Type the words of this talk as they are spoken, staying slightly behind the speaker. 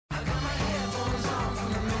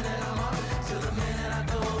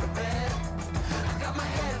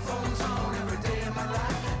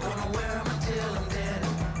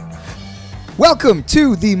Welcome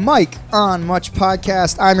to the Mike on Much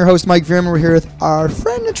podcast. I'm your host, Mike Veerman. We're here with our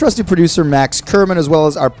friend and trusted producer, Max Kerman, as well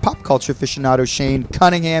as our pop culture aficionado, Shane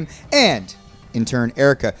Cunningham, and intern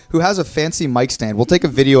Erica, who has a fancy mic stand. We'll take a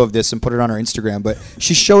video of this and put it on our Instagram, but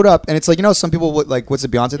she showed up, and it's like, you know, some people would, like, what's the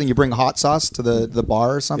Beyonce thing? You bring hot sauce to the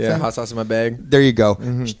bar or something? Yeah, hot sauce in my bag. There you go.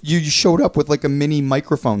 You showed up with, like, a mini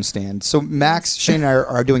microphone stand. So Max, Shane, and I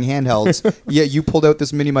are doing handhelds. Yeah, you pulled out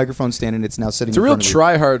this mini microphone stand, and it's now sitting It's in a real front of you.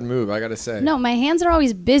 try-hard move, I gotta say. No, my hands are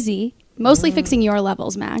always busy, mostly fixing your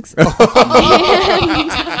levels, Max.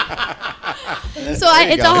 So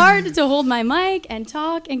it's hard to hold my mic and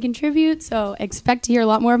talk and contribute, so expect to hear a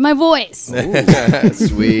lot more of my voice.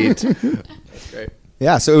 Sweet. That's great.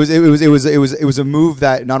 Yeah, so it was a move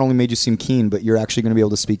that not only made you seem keen, but you're actually going to be able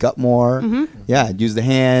to speak up more. Yeah, use the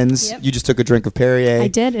hands. Yep. You just took a drink of Perrier. I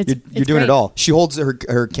did. You're It's doing great. it all. She holds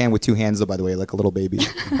her can with two hands, though, by the way, like a little baby.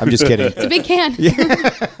 I'm just kidding. It's a big can.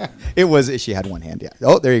 She had one hand, yeah.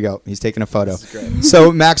 Oh, there you go. He's taking a photo.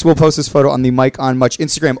 So Max will post this photo on the Mike on Much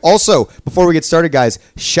Instagram. Also, before we get started, guys,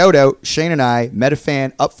 shout out, Shane and I met a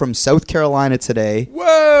fan up from South Carolina today.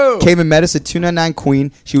 Whoa! Came and met us at 299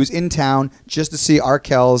 Queen. She was in town just to see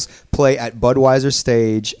Arkells play at Budweiser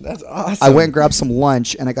stage. That's awesome. I went and grabbed some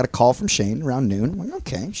lunch, and I got a call from Shane around noon. I'm like,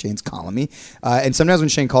 okay, Shane's calling me. And sometimes when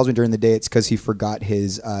Shane calls me during the day, it's because he forgot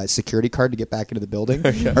his security card to get back into the building.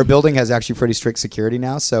 Our building has actually pretty strict security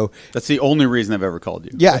now, so... That's the only reason I've ever called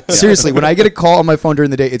you. Yeah, seriously. When I get a call on my phone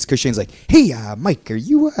during the day, it's because Shane's like, hey, Mike, are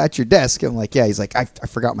you at your desk? I'm like, yeah. He's like, I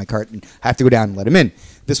forgot my card, and I have to go down and let him in.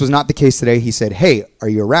 This was not the case today. He said, hey, are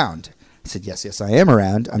you around? I said, yes, I am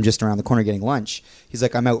around. I'm just around the corner getting lunch. He's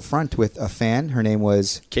like, I'm out front with a fan. Her name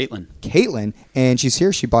was... Caitlin, and she's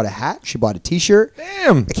here. She bought a hat. She bought a T-shirt.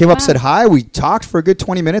 Damn. I came up, said hi. We talked for a good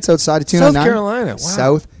 20 minutes outside of 299. South Carolina. Wow.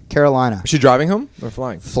 South Carolina. Was she driving home or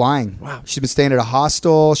flying? Flying. Wow. She's been staying at a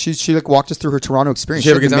hostel. She like walked us through her Toronto experience. Did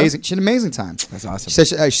she have a good time? She had an amazing time. That's awesome.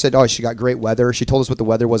 She said, oh, she got great weather. She told us what the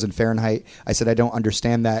weather was in Fahrenheit. I said, I don't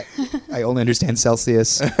understand that. I only understand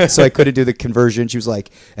Celsius. So I couldn't do the conversion. She was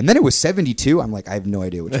like, and then it was 72. I'm like, I have no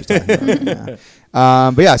idea what she's talking about.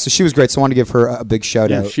 Yeah. But yeah, so she was great. So I want to give her a big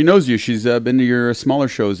shout out. She knows you. She's been to your smaller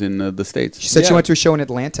shows in the States. She said she Yeah. went to a show in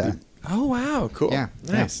Atlanta. Oh, wow. Cool. Yeah.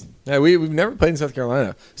 Nice. Yeah, we've never played in South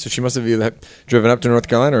Carolina, so she must have either driven up to North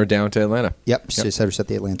Carolina or down to Atlanta. Yep, she said her at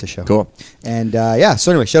the Atlanta show. Cool. And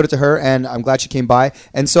so anyway, shout out to her, and I'm glad she came by.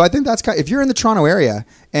 And so I think that's if you're in the Toronto area,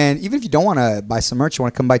 and even if you don't want to buy some merch, you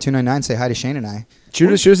want to come by 299, say hi to Shane and I.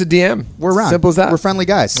 Shoot us a DM. We're around. Simple as that. We're friendly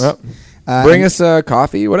guys. Well, bring us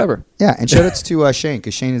coffee, whatever. Yeah, and shout outs to Shane,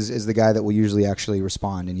 because Shane is the guy that will usually actually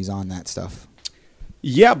respond, and he's on that stuff.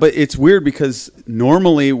 Yeah, but it's weird because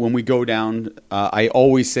normally when we go down, I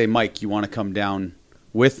always say, Mike, you want to come down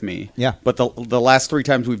with me? Yeah. But the last 3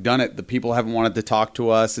 times we've done it, the people haven't wanted to talk to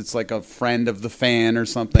us. It's like a friend of the fan or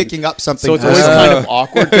something. Picking up something. So it's always else. kind of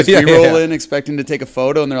awkward because Yeah, we roll yeah. in expecting to take a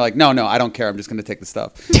photo, and they're like, no, I don't care. I'm just going to take the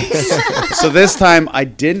stuff. So this time I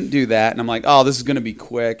didn't do that, and I'm like, oh, this is going to be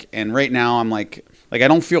quick. And right now I'm like I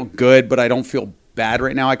don't feel good, but I don't feel bad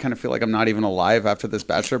right now. I kind of feel like I'm not even alive after this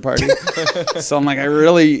bachelor party. So I'm like, I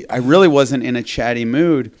really wasn't in a chatty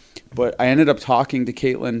mood, but I ended up talking to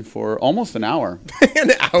Caitlin for almost an hour.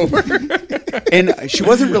 An hour? And she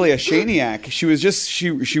wasn't really a Shaniac. She was just,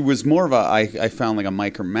 she was more of I found like a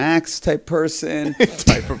Mike or Max type person.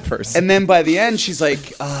 Type of person. And then by the end, she's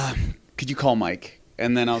like, could you call Mike?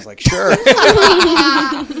 And then I was like, sure.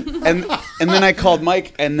 and then I called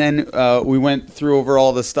Mike, and then we went through over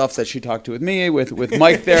all the stuff that she talked to with me, with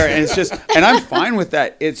Mike there, and it's just, and I'm fine with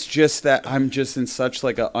that. It's just that I'm just in such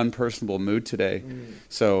like an unpersonable mood today.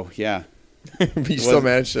 So yeah. But you still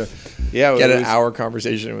managed to get an hour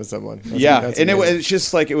conversation with someone. That's and amazing. it's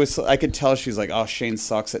just like I could tell she's like, oh, Shane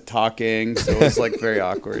sucks at talking, so it was like very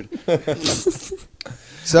awkward.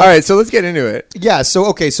 So, all right, so let's get into it. Yeah,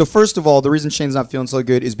 so first of all, the reason Shane's not feeling so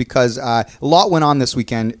good is because a lot went on this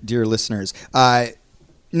weekend, dear listeners.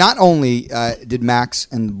 Not only did Max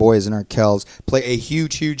and the boys and Arkells play a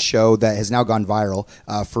huge show that has now gone viral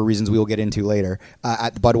for reasons we will get into later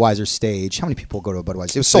at the Budweiser stage. How many people go to a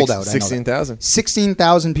Budweiser? It was sold out. 16,000.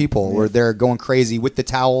 16,000 people were there going crazy with the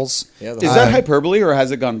towels. Yeah, Is that hyperbole or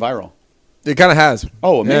has it gone viral? It kind of has.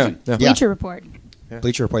 Oh, amazing. Yeah. Yeah. Bleacher Report.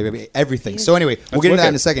 Bleacher Report, baby, everything. So anyway, we'll get into that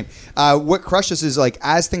in a second. What crushed us is like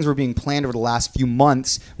as things were being planned over the last few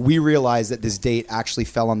months, we realized that this date actually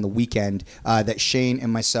fell on the weekend. That Shane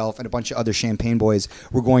and myself and a bunch of other Champagne boys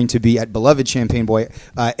were going to be at beloved Champagne boy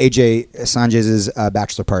AJ Sanchez's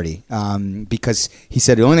bachelor party because he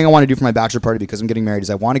said the only thing I want to do for my bachelor party because I'm getting married is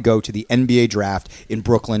I want to go to the NBA draft in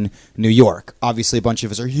Brooklyn, New York. Obviously, a bunch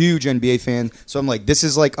of us are huge NBA fans, so I'm like, this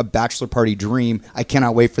is like a bachelor party dream. I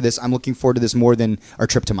cannot wait for this. I'm looking forward to this more than our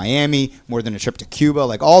trip to Miami, more than a trip to Cuba,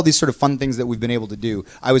 like all these sort of fun things that we've been able to do.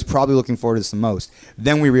 I was probably looking forward to this the most.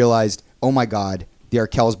 Then we realized, oh my God, the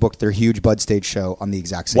Arkells booked their huge Bud Stage show on the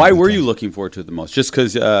exact same Why weekend. were you looking forward to it the most? Just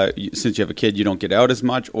because since you have a kid, you don't get out as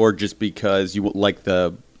much, or just because you like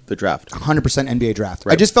the draft? 100% NBA draft.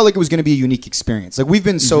 Right. I just felt like it was going to be a unique experience. Like we've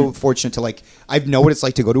been so fortunate to like, I know what it's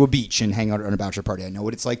like to go to a beach and hang out on a bachelor party. I know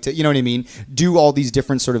what it's like to, you know what I mean? Do all these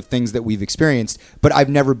different sort of things that we've experienced, but I've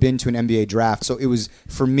never been to an NBA draft. So it was,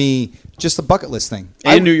 for me, just a bucket list thing.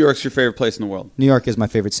 And New York's your favorite place in the world. New York is my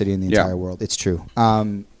favorite city in the entire world. It's true.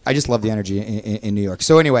 I just love the energy in New York.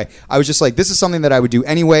 So anyway, I was just like, this is something that I would do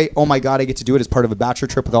anyway. Oh my God, I get to do it as part of a bachelor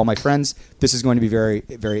trip with all my friends. This is going to be very,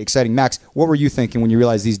 very exciting. Max, what were you thinking when you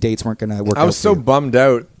realized these dates weren't going to work out? I was so bummed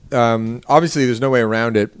out. Obviously, there's no way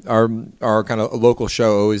around it. Our kind of local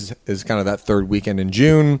show always is kind of that third weekend in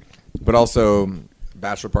June, but also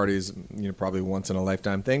bachelor parties, probably once in a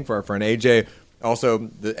lifetime thing for our friend AJ. Also,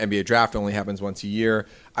 the NBA draft only happens once a year.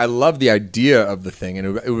 I love the idea of the thing, and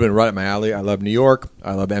it would have been right up my alley. I love New York.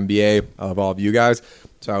 I love NBA. I love all of you guys.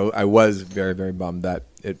 So I was very, very bummed that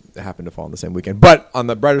it happened to fall on the same weekend. But on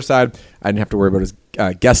the brighter side, I didn't have to worry about his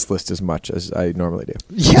guest list as much as I normally do.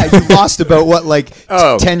 Yeah, you lost about,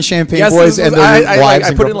 10 Champagne boys and their wives.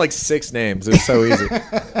 I put in like 6 names. It was so easy.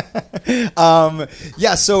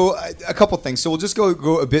 So a couple things. So we'll just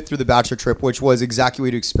go a bit through the bachelor trip, which was exactly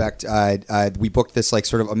what you expect. We booked this like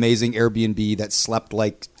sort of amazing Airbnb that slept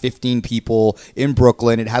like 15 people in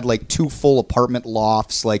Brooklyn. It had like 2 full apartment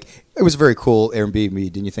lofts. Like it was a very cool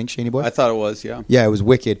Airbnb, didn't you think, Shaney boy? I thought it was, yeah. Yeah, it was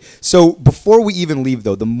wicked. So before we even leave,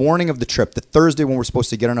 though, the morning of the trip, the Thursday when we're supposed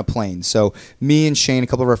to get on a plane, so me and Shane, a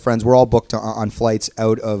couple of our friends, we're all booked on flights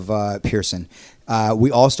out of Pearson.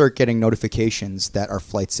 We all start getting notifications that our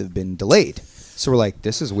flights have been delayed. So we're like,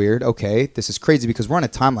 this is weird. Okay, this is crazy because we're on a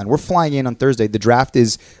timeline. We're flying in on Thursday. The draft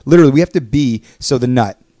is literally, we have to be, so the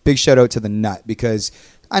Nut. Big shout out to the Nut because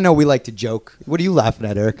I know we like to joke. What are you laughing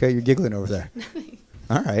at, Erica? You're giggling over there.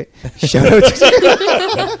 All right. Shout out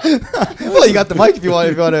to well, you got the mic if you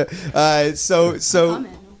want to. So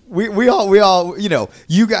we all,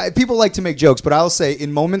 you guys, people like to make jokes, but I'll say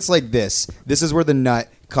in moments like this is where the Nut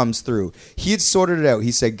comes through. He had sorted it out.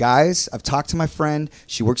 He said, guys, I've talked to my friend.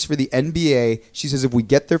 She works for the NBA. She says if we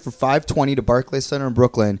get there for 5:20 to Barclays Center in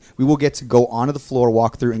Brooklyn, we will get to go onto the floor,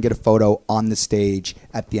 walk through, and get a photo on the stage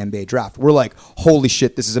at the NBA draft. We're like, holy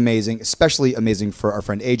shit, this is amazing. Especially amazing for our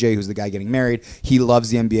friend AJ, who's the guy getting married. He loves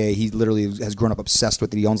the NBA. He literally has grown up obsessed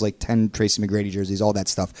with it. He owns like 10 Tracy McGrady jerseys, all that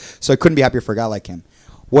stuff. So I couldn't be happier for a guy like him.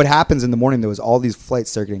 What happens in the morning, though, is all these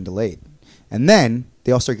flights start getting delayed. And then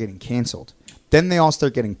they all start getting canceled. Then they all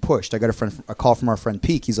start getting pushed. I got a call from our friend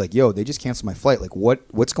Peak. He's like, yo, they just canceled my flight. Like,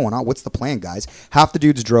 what's going on? What's the plan, guys? Half the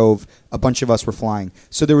dudes drove. A bunch of us were flying.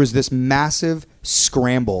 So there was this massive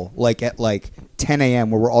scramble, like at 10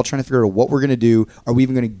 a.m., where we're all trying to figure out what we're going to do. Are we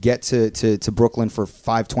even going to get to Brooklyn for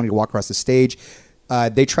 5:20 to walk across the stage?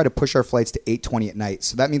 They try to push our flights to 8:20 at night.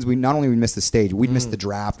 So that means we not only missed the stage, we'd missed the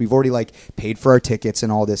draft. We've already paid for our tickets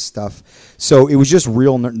and all this stuff. So it was just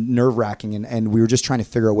real nerve-wracking, and we were just trying to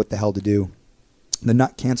figure out what the hell to do. The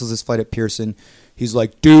Nut cancels his flight at Pearson. He's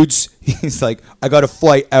like, dudes, he's like, I got a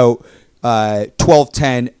flight out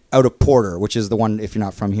 12:10 out of Porter, which is the one, if you're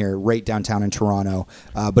not from here, right downtown in Toronto.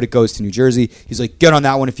 But it goes to New Jersey. He's like, get on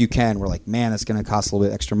that one if you can. We're like, man, that's going to cost a little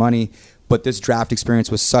bit extra money. But this draft experience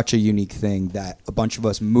was such a unique thing that a bunch of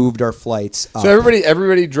us moved our flights up. So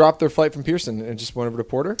everybody dropped their flight from Pearson and just went over to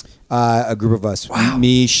Porter? A group of us. Wow.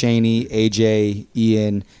 Me, Shaney, AJ,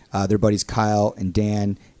 Ian, their buddies Kyle and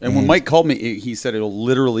Dan. And when Mike called me, he said it'll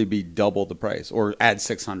literally be double the price or add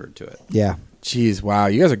 $600 to it. Yeah. Jeez, wow.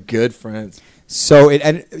 You guys are good friends. So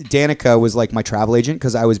and Danica was like my travel agent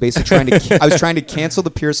because I was basically trying to cancel the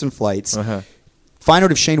Pearson flights. Uh-huh. Find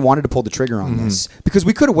out if Shane wanted to pull the trigger on this because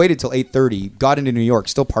we could have waited till 8:30, got into New York,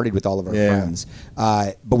 still partied with all of our friends,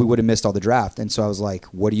 but we would have missed all the draft. And so I was like,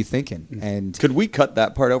 "What are you thinking?" And could we cut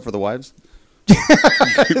that part out for the wives?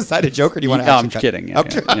 Is that a joke, or do you want to? No, I'm kidding. Yeah,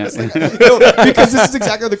 Okay. yeah, yeah. No, because this is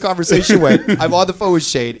exactly how the conversation went. I'm on the phone with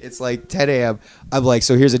Shane. It's like 10 a.m. I'm like,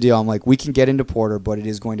 so here's the deal. I'm like, we can get into Porter, but it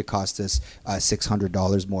is going to cost us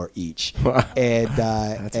 $600 more each. Wow. And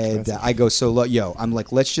I go, so yo, I'm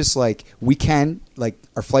like, let's just like, we can, like,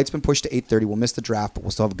 our flight's been pushed to 8:30. We'll miss the draft, but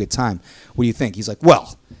we'll still have a good time. What do you think? He's like,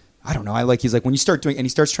 well, I don't know. He's like, when you start doing, and he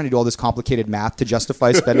starts trying to do all this complicated math to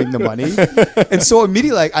justify spending the money. And so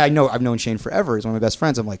immediately, like, I've known Shane forever. He's one of my best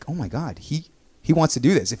friends. I'm like, oh my God, he wants to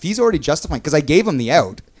do this. If he's already justifying, because I gave him the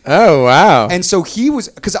out. Oh, wow. And so he was,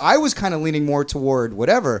 because I was kind of leaning more toward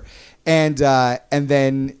whatever. And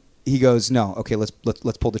then he goes, no, okay, let's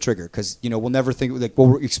pull the trigger, because we'll never think, like,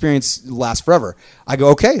 experience lasts forever. I go,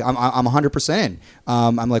 okay, I'm 100% in.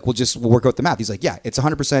 I'm like, we'll work out the math. He's like, yeah, it's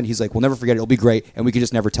 100%. He's like, we'll never forget it. It'll be great, and we can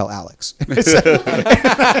just never tell Alex.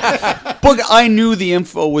 But I knew the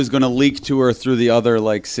info was going to leak to her through the other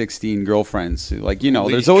 16 girlfriends. Like,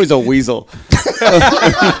 there's always a weasel.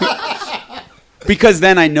 Because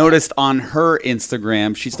then I noticed on her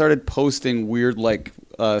Instagram, she started posting weird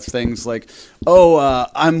things like,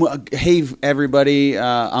 hey everybody,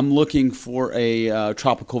 I'm looking for a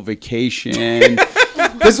tropical vacation.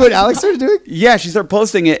 This is what Alex started doing? Yeah, she started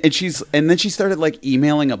posting it, and then she started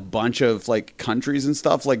emailing a bunch of countries and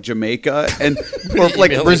stuff, like Jamaica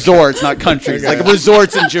or resorts, not countries,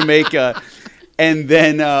 resorts in Jamaica. And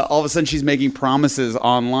then all of a sudden she's making promises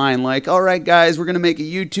online, like, all right, guys, we're going to make a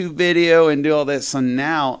YouTube video and do all this. So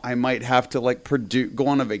now I might have to go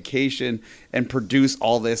on a vacation and produce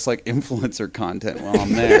all this influencer content while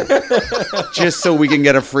I'm there, just so we can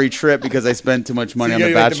get a free trip because I spent too much money on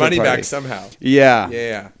the bachelor money party. back somehow. Yeah.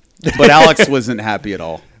 Yeah. But Alex wasn't happy at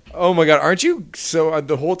all. Oh my God. Aren't you so,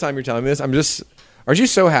 the whole time you're telling me this, aren't you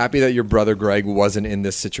so happy that your brother Greg wasn't in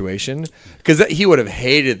this situation? Because he would have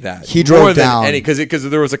hated that. He drove down. Because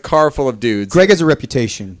there was a car full of dudes. Greg has a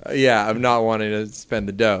reputation. Yeah, of not wanting to spend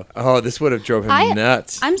the dough. Oh, this would have drove him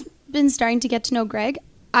nuts. I've been starting to get to know Greg.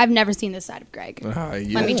 I've never seen this side of Greg.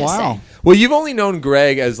 Let me just say. Well, you've only known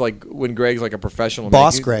Greg as when Greg's a professional.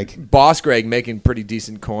 Boss Greg making pretty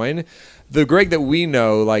decent coin. The Greg that we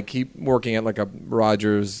know, he working at a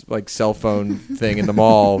Rogers cell phone thing in the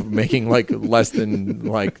mall, making less than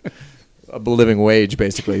a living wage,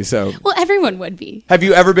 basically. So, well, everyone would be. Have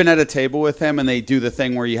you ever been at a table with him and they do the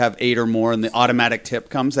thing where you have 8 or more and the automatic tip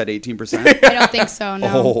comes at 18%? I don't think so.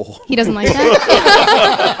 No, He doesn't like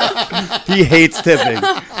that. He hates tipping.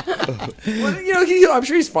 Well, I'm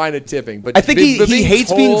sure he's fine at tipping, but I think he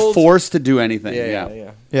hates being forced to do anything.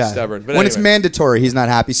 Yeah. Stubborn. But when it's mandatory, he's not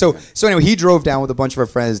happy. So anyway, he drove down with a bunch of our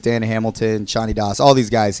friends, Dan Hamilton, Shawnee Doss, all these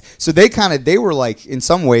guys. So they were in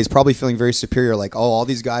some ways probably feeling very superior, all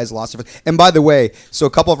these guys lost their. And by the way, so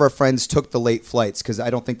a couple of our friends took the late flights because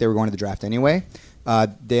I don't think they were going to the draft anyway.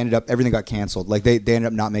 Everything got canceled. They ended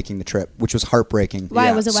up not making the trip, which was heartbreaking.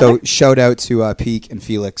 Why? Was it weather? So shout out to Peak and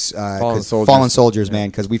Felix, Fallen Soldiers,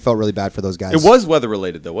 man, because we felt really bad for those guys. It was weather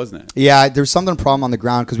related though, wasn't it? Yeah, there was something problem on the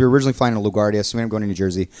ground because we were originally flying to LaGuardia, so we ended up going to New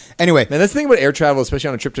Jersey. Anyway, man, that's the thing about air travel, especially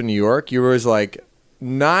on a trip to New York. You were always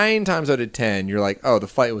 9 times out of 10, you're like, oh, the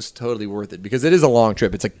flight was totally worth it because it is a long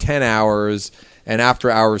trip. It's 10 hours, and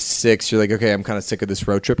after hour 6, you're like, okay, I'm kind of sick of this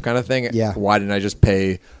road trip kind of thing. Yeah. Why didn't I just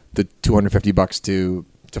pay the $250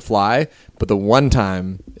 to fly? But the one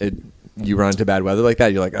time you run into bad weather like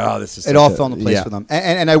that, you're like, oh, this is. It all fell into place for them.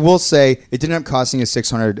 And I will say, it didn't end up costing us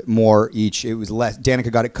 $600 more each. It was less.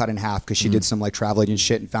 Danica got it cut in half because she did some travel agent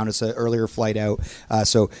shit and found us an earlier flight out.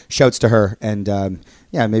 So shouts to her. And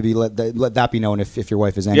maybe let that be known if your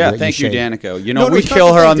wife is angry. Yeah, thank you, Danica. We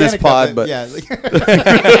kill her on this pod, but yeah.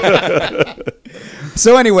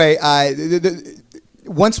 So anyway,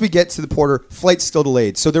 once we get to the Porter, flight's still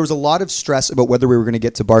delayed. So there was a lot of stress about whether we were going to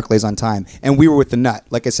get to Barclays on time. And we were with the nut.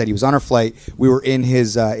 Like I said, he was on our flight. We were in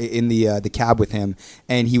his in the cab with him,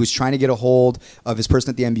 and he was trying to get a hold of his person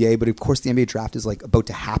at the NBA. But of course, the NBA draft is about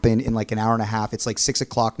to happen in an hour and a half. It's 6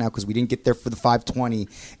 o'clock now because we didn't get there for the 5:20.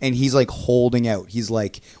 And he's holding out. He's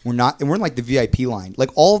like, we're not, and we're in the VIP line.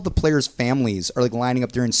 All of the players' families are lining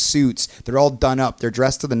up. They're in suits. They're all done up. They're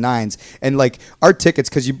dressed to the nines. And our tickets,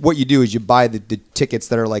 because what you do is you buy the tickets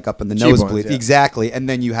that are up in the nosebleed. Yeah. Exactly. And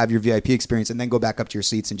then you have your VIP experience and then go back up to your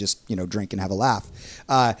seats and just, drink and have a laugh.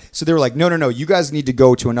 So they were like, no, you guys need to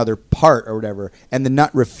go to another part or whatever. And the nut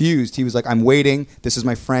refused. He was like, I'm waiting. This is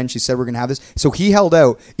my friend. She said we're going to have this. So he held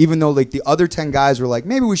out, even though the other 10 guys were like,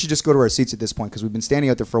 maybe we should just go to our seats at this point because we've been standing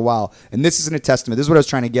out there for a while. And this isn't a testament. This is what I was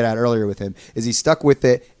trying to get at earlier with him, is he stuck with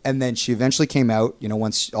it And then she eventually came out,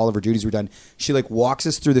 once all of her duties were done. She like walks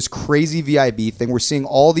us through this crazy VIB thing. We're seeing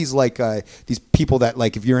all these like these people that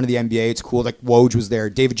like if you're into the NBA, it's cool. Like Woj was there,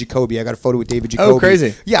 David Jacoby. I got a photo with David Jacoby. Oh,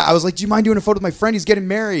 crazy. Yeah, I was like, do you mind doing a photo with my friend? He's getting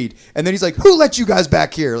married. And then he's like, who let you guys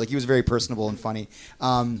back here? Like he was very personable and funny.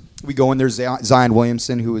 We go in, there's Zion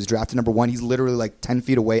Williamson, who was drafted number 1. He's literally like 10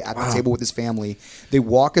 feet away at the table with his family. They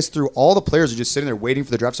walk us through, all the players are just sitting there waiting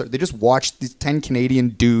for the draft start. They just watch these 10 Canadian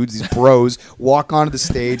dudes, these bros, walk onto the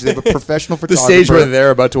stage. They have a professional The photographer. stage where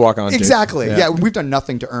they're about to walk on. Exactly. Yeah, we've done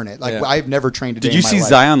nothing to earn it. Like Yeah. I've never trained a day Did you in my see life.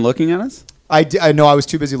 Zion looking at us? I know I was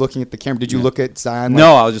too busy looking at the camera. Did you look at Zion?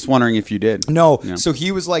 No, I was just wondering if you did. No. Yeah. So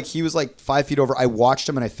he was like 5 feet over. I watched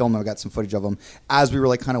him and I filmed him. I got some footage of him as we were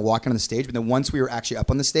like kind of walking on the stage. But then once we were actually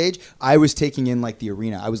up on the stage, I was taking in like the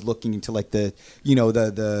arena. I was looking into like the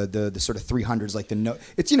the sort of 300s, like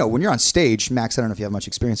it's when you're on stage, Max, I don't know if you have much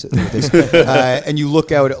experience with this, and you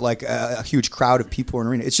look out at like a huge crowd of people in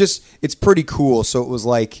an arena. It's pretty cool. So it was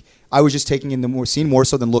like I was just taking in the scene more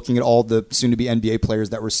so than looking at all the soon-to-be NBA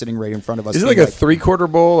players that were sitting right in front of us. Is it like a 3/4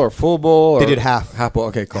 bowl or full bowl? They or did half. Half bowl.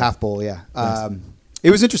 Okay, cool. Half bowl, yeah.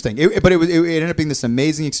 It was interesting, but it ended up being this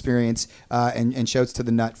amazing experience. And shouts to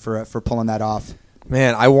the Nut for pulling that off.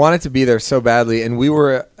 Man, I wanted to be there so badly, and we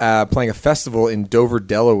were playing a festival in Dover,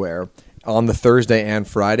 Delaware, on the Thursday and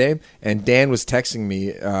Friday. And Dan was texting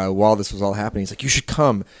me while this was all happening. He's like, "You should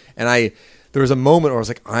come." And there was a moment where I was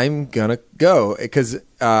like, I'm gonna go, because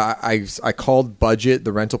I called Budget,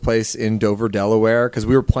 the rental place in Dover, Delaware, because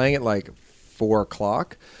we were playing at like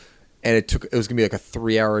 4:00, and it was gonna be like a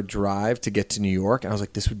 3-hour drive to get to New York. And I was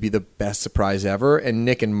like, this would be the best surprise ever. And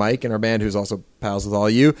Nick and Mike in our band, who's also pals with all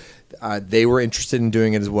you, they were interested in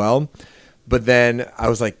doing it as well. But then I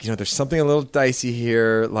was like, there's something a little dicey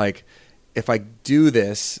here. Like, if I do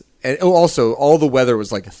this, and also all the weather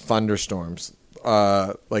was like thunderstorms.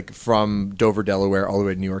 Like from Dover, Delaware, all the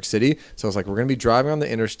way to New York City. So I was like, we're going to be driving on the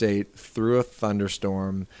interstate through a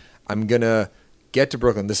thunderstorm. I'm going to get to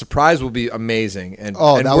Brooklyn. The surprise will be amazing and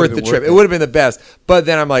worth the trip. It would have been the best. But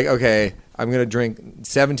then I'm like, okay, I'm going to drink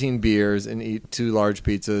 17 beers and eat 2 large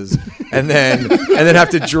pizzas and then have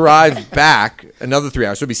to drive back another 3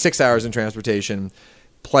 hours. So it'll be 6 hours in transportation,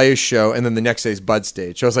 play a show, and then the next day is Bud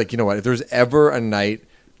Stage. So I was like, you know what? If there's ever a night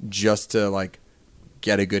just to like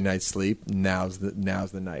get a good night's sleep, now's the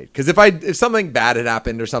night. Because if something bad had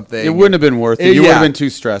happened or something, it wouldn't have been worth it. You would have been too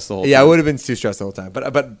stressed the whole time. Yeah, I would have been too stressed the whole time.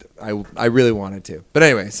 But I really wanted to. But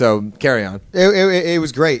anyway, so carry on. It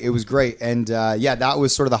was great. It was great, and that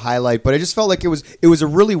was sort of the highlight. But I just felt like it was a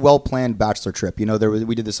really well planned bachelor trip.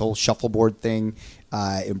 We did this whole shuffleboard thing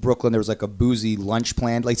in Brooklyn. There was like a boozy lunch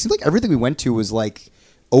planned. Like it seemed like everything we went to was like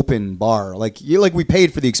open bar. Like we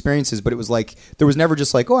paid for the experiences, but it was like there was never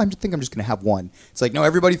just like, oh, I'm just going to have one. It's like, no,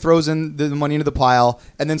 everybody throws in the money into the pile,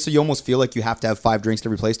 and then so you almost feel like you have to have 5 drinks to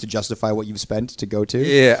every place to justify what you've spent to go to.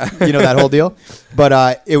 Yeah, that whole deal.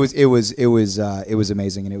 But it was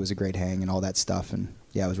amazing, and it was a great hang and all that stuff, and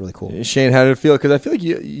yeah, it was really cool. Shane, how did it feel? Because I feel like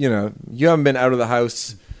you haven't been out of the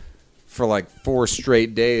house for like 4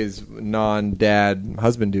 straight days, non-dad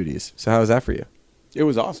husband duties. So how was that for you? It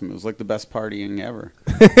was awesome. It was like the best partying ever.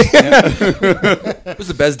 It was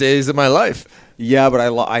the best days of my life. Yeah, but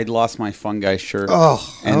I lost my Fun Guy shirt.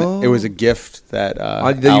 It was a gift that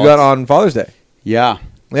you got on Father's Day. Yeah.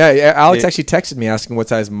 Yeah, Alex actually texted me asking what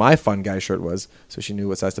size my Fun Guy shirt was, so she knew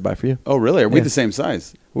what size to buy for you. Oh, really? Are we the same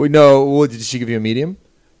size? No. Did she give you a medium?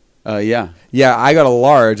 Yeah. Yeah, I got a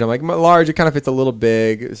large. I'm like, my large, it kind of fits a little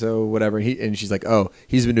big, so whatever. And she's like, oh,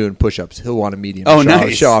 he's been doing push-ups. He'll want a medium.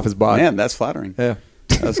 Nice. Show off his body. Man, that's flattering. Yeah.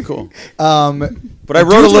 That's cool. But I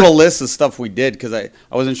wrote a little list of stuff we did because I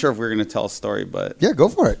wasn't sure if we were going to tell a story, but Yeah, go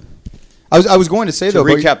for it. I was going to say, though,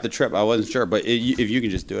 recap the trip. I wasn't sure, but if you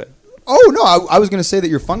can just do it. Oh, no, I was going to say that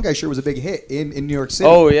your Fun Guy shirt was a big hit in New York City.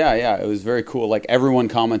 Oh, yeah. It was very cool. Like, everyone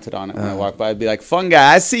commented on it when I walked by. I'd be like, Fun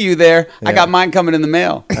Guy, I see you there. Yeah. I got mine coming in the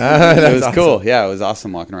mail. It was awesome. Cool. Yeah, it was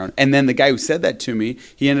awesome walking around. And then the guy who said that to me,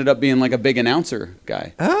 he ended up being like a big announcer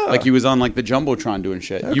guy. Oh. Like, he was on like the Jumbotron doing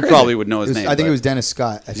shit. You probably would know his name. I think it was Dennis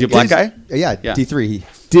Scott. Is he a black guy? Yeah,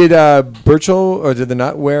 D3. Did Burchell or did the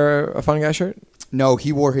Nut wear a Fun Guy shirt? No,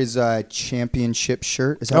 he wore his championship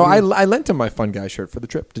shirt. Is that I lent him my Fun Guy shirt for the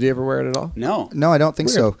trip. Did he ever wear it at all? No, I don't think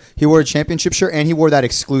so. He wore a championship shirt, and he wore that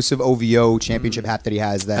exclusive OVO championship hat that he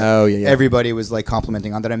has that everybody was like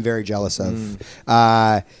complimenting on, that I'm very jealous of.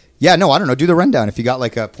 I don't know. Do the rundown if you got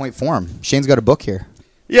like a point form. Shane's got a book here.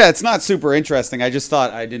 Yeah, it's not super interesting. I just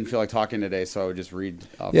thought I didn't feel like talking today, so I would just read.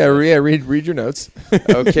 Read your notes.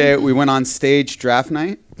 Okay, we went on stage draft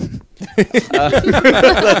night.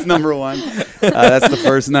 That's number one. That's the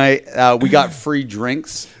first night. We got free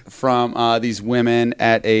drinks from these women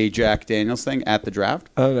at a Jack Daniels thing at the draft.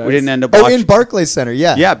 Oh, nice. We didn't end up Oh, watching. in Barclays Center,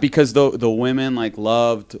 yeah. Yeah, because the women like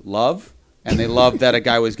loved love, and they loved that a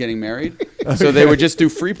guy was getting married. So they would just do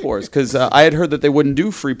free pours. Because I had heard that they wouldn't do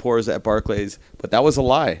free pours at Barclays, but that was a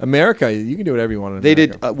lie. America, you can do whatever you want. In They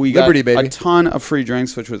America. did. We Liberty, got baby. a ton of free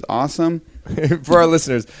drinks, which was awesome. For our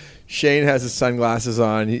listeners, Shane has his sunglasses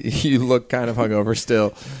on. You look kind of hungover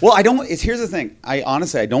still. Well, I don't. Here's the thing. I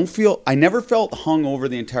honestly, I don't feel. I never felt hungover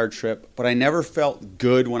the entire trip, but I never felt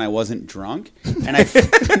good when I wasn't drunk, and I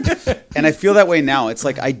and I feel that way now. It's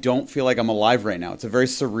like I don't feel like I'm alive right now. It's a very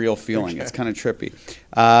surreal feeling. It's kind of trippy.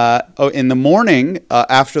 In the morning,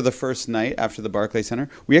 after the first night, after the Barclays Center,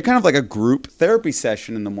 we had kind of like a group therapy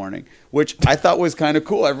session in the morning, which I thought was kind of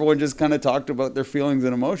cool. Everyone just kind of talked about their feelings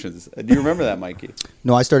and emotions. Do you remember that, Mikey?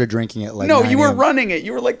 No, I started drinking at like No, 9 you were a.m. running it.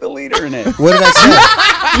 You were like the leader in it. What did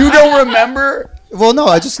I You don't remember? say? Well, no,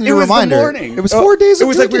 I just need It a was reminder. the morning. It was 4 days It of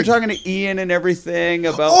was like we were drinking. talking to Ian and everything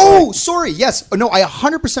about. Oh, like- sorry. Yes. No, I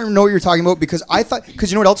 100% know what you're talking about because I thought,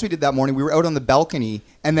 because you know what else we did that morning? We were out on the balcony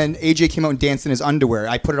and then AJ came out and danced in his underwear.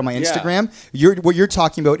 I put it on my Instagram. What you're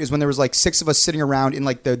talking about is when there was like 6 of us sitting around in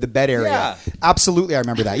like the bed area. Yeah. Absolutely. I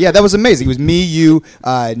remember that. Yeah, that was amazing. It was me, you,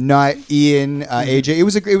 Nut, Ian, AJ. It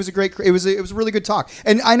was a really good talk.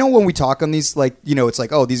 And I know when we talk on these, like, you know, it's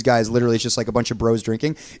like, oh, these guys literally it's just like a bunch of bros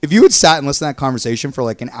drinking. If you had sat and listened to that conversation for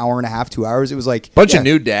like an hour and a half, 2 hours, it was like Bunch yeah. of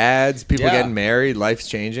new dads, people Yeah. getting married, life's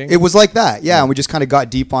changing. It was like that, yeah. And we just kind of got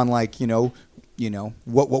deep on like, you know,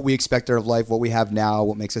 what we expect out of life, what we have now,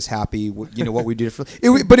 what makes us happy, what we did for.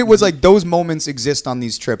 But it was like those moments exist on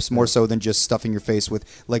these trips more so than just stuffing your face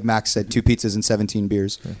with, like Max said, 2 pizzas and 17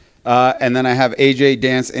 beers. And then I have AJ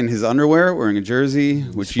dance in his underwear, wearing a jersey,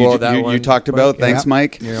 which you Spoiled that one, talked about. Mike. Thanks, Yeah.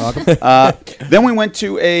 Mike. You're welcome. Then we went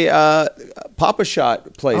to a Papa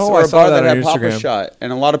Shot place, Oh, or I a saw bar that that on had Papa Instagram. Shot,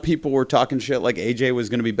 and a lot of people were talking shit like AJ was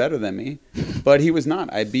going to be better than me, but he was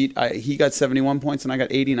not. He got 71 points and I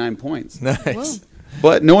got 89 points. Nice.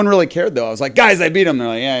 But no one really cared though. I was like, guys, I beat him. They're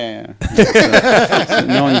like, yeah. So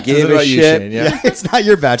no one This gave is a about you, shit. Shane, yeah. It's not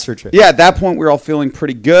your bachelor trip. Yeah, at that point, we were all feeling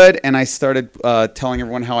pretty good, and I started telling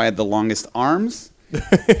everyone how I had the longest arms.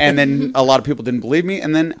 And then a lot of people didn't believe me,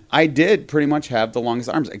 and then I did pretty much have the longest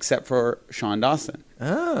arms, except for Sean Dawson.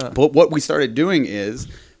 But what we started doing is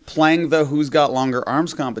playing the Who's Got Longer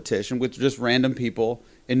Arms competition with just random people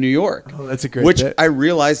in New York. Oh, that's a great Which bit. I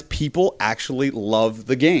realized people actually love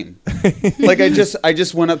the game. Like I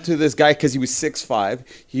just went up to this guy because he was 6'5".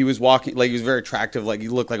 He was walking like he was very attractive, like he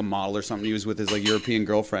looked like a model or something. He was with his like European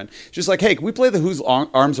girlfriend. Just like, hey, can we play the Whose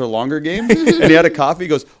Arms Are Longer game? And he had a coffee. He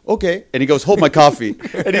goes, okay. And he goes, hold my coffee.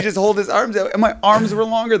 And he just hold his arms out, and my arms were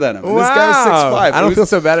longer than him. And this guy was 6'5". I don't It feel was-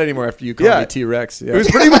 so bad anymore after you called Yeah. me T-Rex. Yeah. It was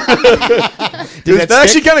pretty much. that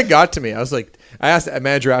actually kind of got to me. I was like, I asked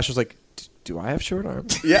manager Ash, I was like, do I have short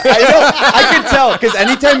arms? Yeah, I know. I can tell because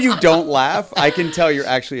anytime you don't laugh, I can tell you're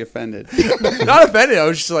actually offended. Not offended. I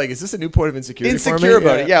was just like, is this a new point of insecurity for me? Insecure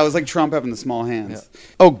about it. Yeah, it was like Trump having the small hands.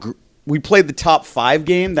 Oh, we played the top 5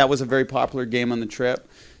 game. That was a very popular game on the trip.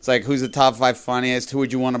 It's like, who's the top 5 funniest? Who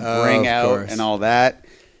would you want to bring of out course. and all that.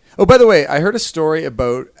 Oh, by the way, I heard a story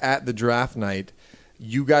about at the draft night,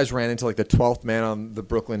 you guys ran into like the 12th man on the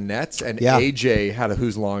Brooklyn Nets, and Yeah. AJ had a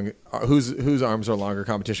whose arms are longer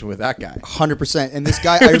competition with that guy. 100%. And this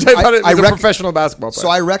guy, Which I thought it was a rec- professional basketball player. So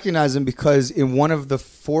I recognize him because in one of the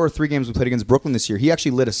 4 or 3 games we played against Brooklyn this year, he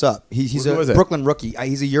actually lit us up. He's Who was a it? Brooklyn rookie.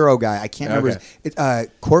 He's a Euro guy. I can't remember Okay.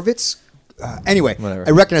 Korvitz. Anyway, Whatever.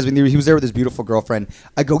 I recognize him. He was there with his beautiful girlfriend.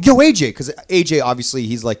 I go, yo, AJ, because AJ obviously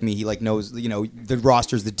he's like me. He like knows the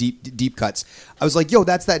rosters, the deep cuts. I was like, yo,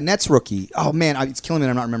 that's that Nets rookie. Oh man, it's killing me.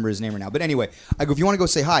 I'm not remember his name right now. But anyway, I go, if you want to go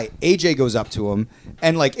say hi. AJ goes up to him,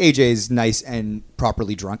 and like AJ is nice and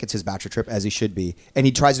properly drunk. It's his bachelor trip as he should be, and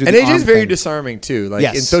he tries to do And the AJ arm is very thing. disarming too. Like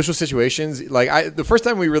Yes. in social situations, like the first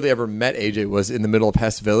time we really ever met AJ was in the middle of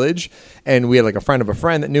Hess Village, and we had like a friend of a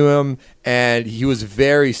friend that knew him, and he was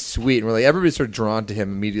very sweet, and really everybody's sort of drawn to him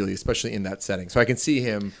immediately, especially in that setting. So I can see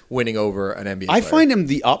him winning over an NBA. I player. find him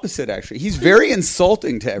the opposite, actually. He's very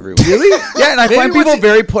insulting to everyone. Really? Yeah, and I Maybe find what's people he-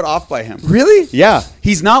 very put off by him. Really? Yeah.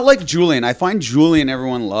 He's not like Julian. I find Julian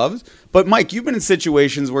everyone loves. But, Mike, you've been in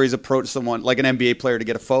situations where he's approached someone, like an NBA player, to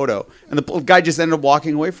get a photo, and the guy just ended up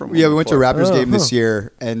walking away from him. Yeah, we went to a before. Raptors Oh, game this huh.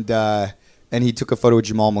 year, and he took a photo with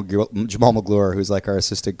Jamal McGlure, who's like our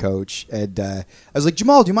assistant coach. And I was like,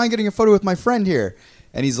 Jamal, do you mind getting a photo with my friend here?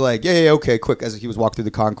 And he's like, yeah, okay, quick. As he was walking through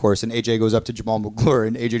the concourse, and AJ goes up to Jamal McGlure,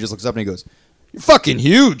 and AJ just looks up and he goes, "You're fucking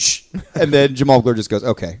huge." And then Jamal Glure just goes,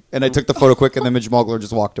 "Okay." And I took the photo quick, and then Jamal Glure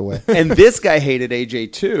just walked away. And this guy hated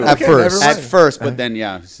AJ too. At first. At first, but then,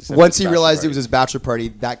 Once he realized it was his bachelor party,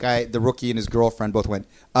 that guy, the rookie, and his girlfriend both went,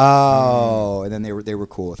 "Oh," and then they were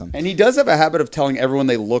cool with him. And he does have a habit of telling everyone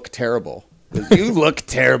they look terrible. You look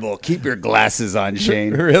terrible. Keep your glasses on,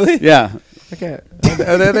 Shane. Really? Yeah. Okay.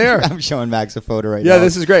 Oh, there they are. I'm showing Max a photo right now. Yeah,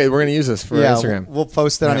 this is great. We're going to use this for Instagram. We'll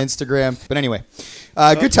post it on Instagram. But anyway,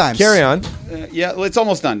 good times. Carry on. Yeah, well, it's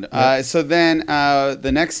almost done. So then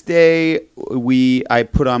the next day, I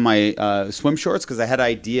put on my swim shorts because I had an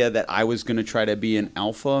idea that I was going to try to be an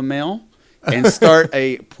alpha male and start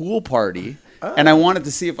a pool party. And I wanted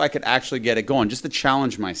to see if I could actually get it going, just to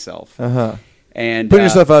challenge myself. Uh-huh. And put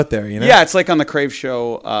yourself out there, you know? Yeah, it's like on the Crave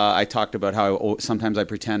show. I talked about how sometimes I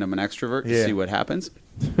pretend I'm an extrovert to see what happens.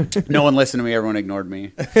 No one listened to me. Everyone ignored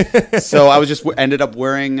me. So I was just ended up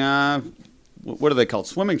wearing what are they called?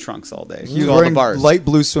 Swimming trunks all day. He was to all the wearing bars. light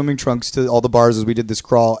blue swimming trunks to all the bars as we did this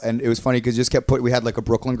crawl, and it was funny because just kept we had like a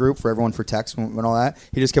Brooklyn group for everyone for text and all that.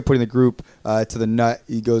 He just kept putting the group to the nut.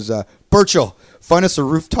 He goes, "Birchall, find us a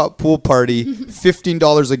rooftop pool party,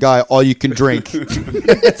 $15 a guy, all you can drink."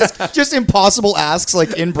 Just impossible asks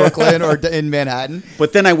like in Brooklyn or in Manhattan.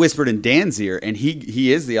 But then I whispered in Dan's ear, and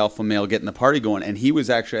he is the alpha male getting the party going, and he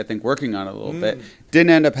was actually, I think, working on it a little bit.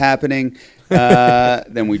 Didn't end up happening.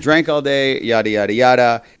 Then we drank all day, yada, yada,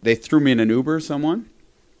 yada. They threw me in an Uber, someone.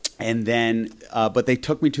 And then, but they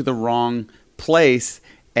took me to the wrong place.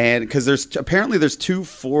 And because there's two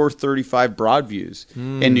 435 Broadviews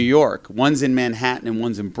in New York. One's in Manhattan and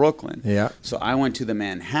one's in Brooklyn. Yeah. So I went to the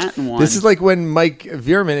Manhattan one. This is like when Mike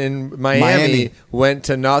Veerman in Miami went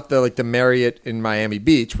to not the Marriott in Miami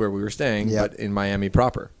Beach where we were staying, but in Miami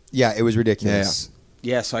proper. Yeah, it was ridiculous.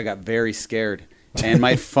 Yeah, so I got very scared. And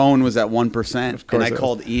my phone was at 1%. And I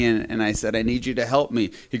called Ian and I said, "I need you to help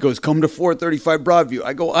me." He goes, "Come to 435 Broadview."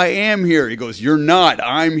 I go, "I am here." He goes, "You're not.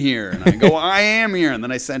 I'm here." And I go, "I am here." And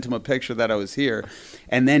then I sent him a picture that I was here.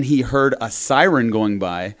 And then he heard a siren going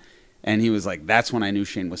by. And he was like, that's when I knew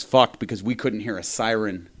Shane was fucked because we couldn't hear a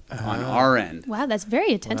siren on our end. Wow, that's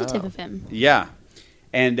very attentive of him. Yeah.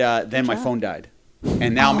 And then my phone died.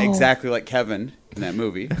 And now I'm exactly like Kevin in that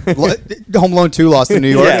movie. Home Alone 2 Lost in New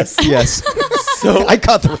York. Yes. So I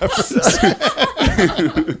caught the reference.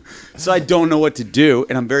 So I don't know what to do,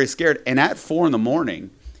 and I'm very scared. And at 4 a.m,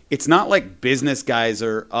 it's not like business guys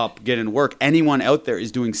are up getting to work. Anyone out there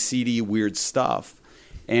is doing seedy, weird stuff.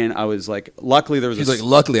 And I was like, luckily there was He's like,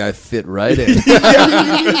 luckily I fit right in.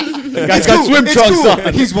 The guy's got swim trunks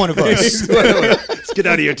on. He's one of us. Let's get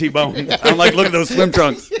out of here, T-Bone. I'm like, look at those swim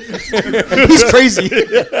trunks. He's crazy.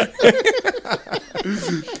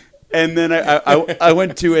 And then I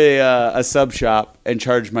went to a sub shop and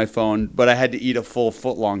charged my phone, but I had to eat a full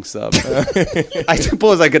foot-long sub. I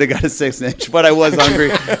suppose I could have got a 6-inch, but I was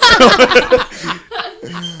hungry.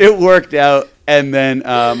 It worked out, and then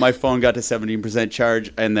my phone got to 17%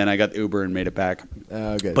 charge, and then I got the Uber and made it back.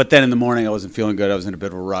 Oh, good. But then in the morning, I wasn't feeling good. I was in a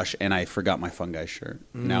bit of a rush, and I forgot my Fun Guy shirt.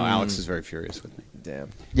 Now Alex is very furious with me. Damn.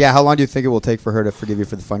 Yeah, how long do you think it will take for her to forgive you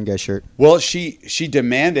for the Fun Guy shirt? Well, she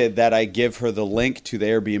demanded that I give her the link to the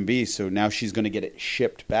Airbnb, so now she's going to get it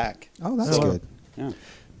shipped back. Oh, that's good. Yeah.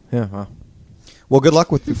 Yeah, wow. Well, good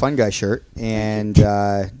luck with the Fun Guy shirt, and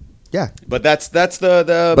yeah, But that's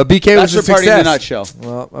the But BK was a bachelor party in a success. nutshell.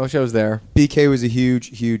 Well, I wish I was there. BK was a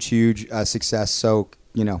huge success. So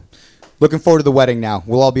looking forward to the wedding now.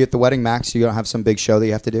 We'll all be at the wedding, Max. You don't have some big show that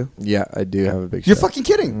you have to do? Yeah, I do have a big You're show. fucking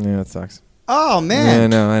kidding. Yeah, it sucks. Oh, Yeah,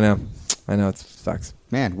 man. I know, it sucks.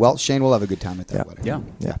 Man, well, Shane will have a good time at that wedding.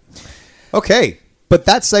 Yeah. Okay, but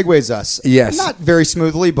that segues us. Yes. Not very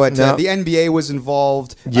smoothly, but No. the NBA was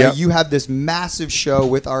involved. Yep. You had this massive show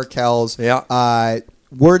with Arkells. Yeah.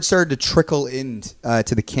 Word started to trickle in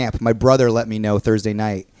to the camp. My brother let me know Thursday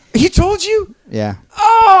night. He told you? Yeah.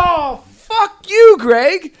 Oh, fuck you,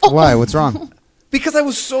 Greg. Why? What's wrong? Because I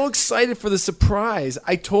was so excited for the surprise.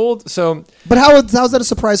 But how's that a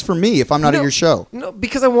surprise for me if I'm not at your show? No,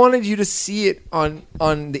 because I wanted you to see it on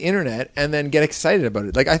the internet and then get excited about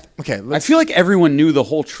it. I feel like everyone knew the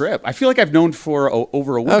whole trip. I feel like I've known for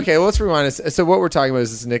over a week. Okay, well, let's rewind. So what we're talking about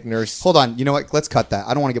is this Nick Nurse. Hold on. You know what? Let's cut that.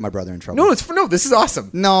 I don't want to get my brother in trouble. No, this is awesome.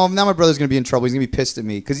 No, now my brother's going to be in trouble. He's going to be pissed at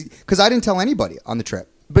me because I didn't tell anybody on the trip.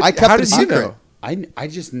 But I kept how it did you secret. know? I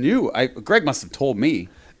just knew. Greg must have told me.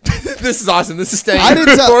 This is awesome. This is staying I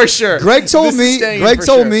didn't tell, for sure. Greg told This is me. staying Greg for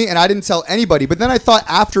told sure. me, and I didn't tell anybody. But then I thought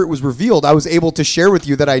after it was revealed, I was able to share with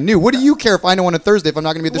you that I knew. What do you care if I know on a Thursday if I'm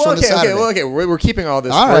not going to be at the show on a Saturday? We're keeping all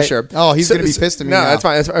this All for right. sure. Oh, he's gonna be pissed at me No, now. that's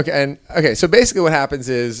fine. That's fine. Okay. So basically, what happens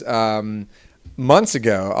is months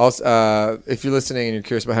ago. If you're listening and you're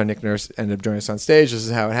curious about how Nick Nurse ended up joining us on stage, this is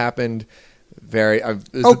how it happened.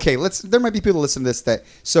 Okay, there might be people listening to this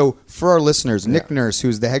so for our listeners, Nick Nurse,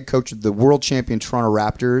 who's the head coach of the world champion Toronto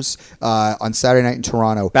Raptors, on Saturday night in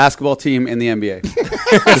Toronto, basketball team in the NBA,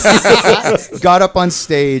 got up on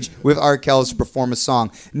stage with Art Kells to perform a song.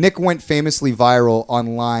 Nick went famously viral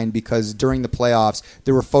online because during the playoffs,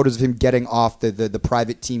 there were photos of him getting off the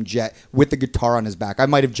private team jet with the guitar on his back. I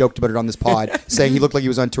might have joked about it on this pod, saying he looked like he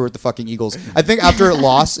was on tour with the fucking Eagles. I think after a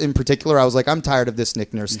loss in particular, I was like, I'm tired of this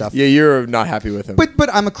Nick Nurse stuff. Yeah, you're not happy with him.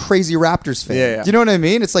 But I'm a crazy Raptors fan. Yeah. Do you know what I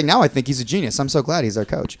mean? It's like now I think he's a genius. I'm so glad he's our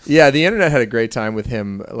coach. Yeah, the internet had a great time with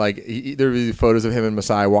him. Like there were photos of him and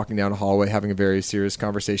Masai walking down a hallway having a very serious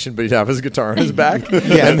conversation, but he'd have his guitar on his back.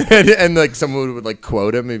 and like someone would like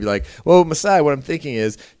quote him and be like, "Well, Masai, what I'm thinking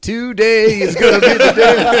is today is gonna be the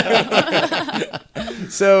day."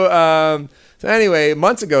 So anyway,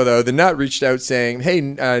 months ago, though, the Nut reached out saying, hey,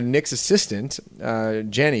 Nick's assistant,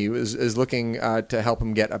 Jenny, is looking to help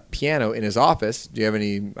him get a piano in his office. Do you have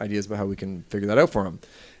any ideas about how we can figure that out for him?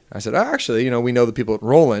 I said, actually, we know the people at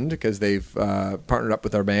Roland because they've partnered up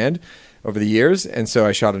with our band over the years. And so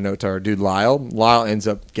I shot a note to our dude, Lyle. Lyle ends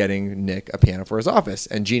up getting Nick a piano for his office.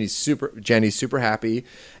 And Jenny's super happy.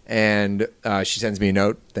 And she sends me a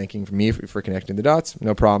note thanking me for connecting the dots.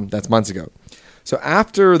 No problem. That's months ago. So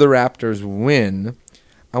after the Raptors win,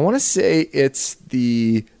 I want to say it's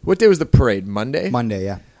what day was the parade? Monday? Monday,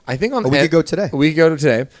 yeah. I think a week ago today. A week ago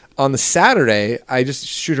today. On the Saturday, I just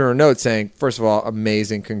shoot her a note saying, first of all,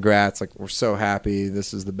 amazing, congrats. Like, we're so happy.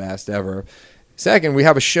 This is the best ever. Second, we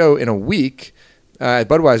have a show in a week at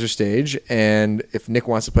Budweiser Stage, and if Nick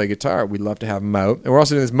wants to play guitar, we'd love to have him out. And we're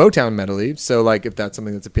also doing this Motown medley, so like if that's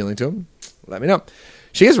something that's appealing to him, let me know.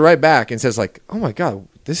 She gets right back and says like, oh my God,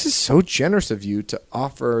 this is so generous of you to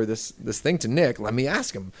offer this thing to Nick. Let me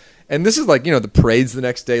ask him. And this is like, the parade's the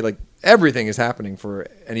next day. Like everything is happening for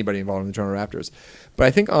anybody involved in the Toronto Raptors. But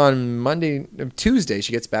I think on Tuesday,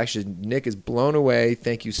 she gets back. She said, Nick is blown away.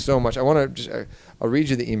 Thank you so much. I'll read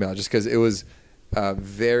you the email just because it was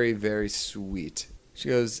very, very sweet. She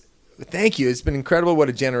goes, thank you. It's been incredible. What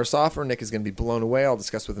a generous offer. Nick is going to be blown away. I'll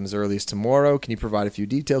discuss with him as early as tomorrow. Can you provide a few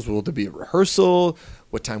details? Will there be a rehearsal?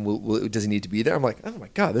 What time does he need to be there? I'm like, oh my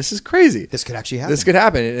God, this is crazy. This could actually happen. This could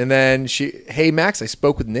happen. And then hey, Max, I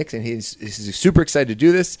spoke with Nick and he's super excited to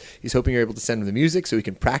do this. He's hoping you're able to send him the music so he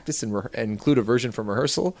can practice and include a version from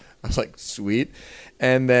rehearsal. I was like, sweet.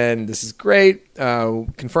 And then this is great.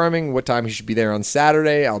 Confirming what time he should be there on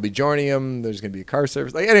Saturday. I'll be joining him. There's going to be a car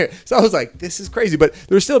service. Like anyway, so I was like, this is crazy. But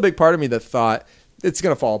there was still a big part of me that thought it's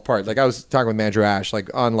going to fall apart. Like I was talking with manager Ash,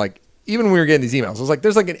 like on like, even when we were getting these emails, I was like,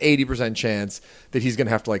 there's like an 80% chance that he's going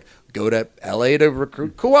to have to like go to LA to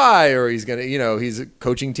recruit Kawhi, or he's going to, he's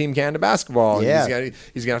coaching Team Canada basketball. Yeah. And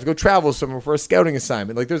he's going to have to go travel somewhere for a scouting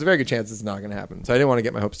assignment. Like there's a very good chance it's not going to happen. So I didn't want to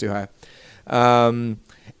get my hopes too high. And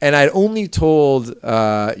I'd only told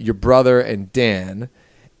your brother and Dan.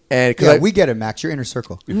 And we get it, Max. Your inner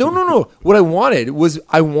circle. No. What I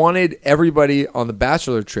wanted everybody on the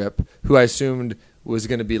bachelor trip, who I assumed was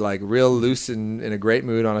going to be like real loose and in a great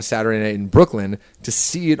mood on a Saturday night in Brooklyn, to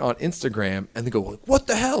see it on Instagram and they go, like, what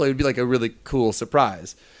the hell? It would be like a really cool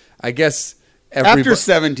surprise. I guess after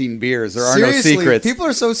 17 beers, there are Seriously, no secrets. People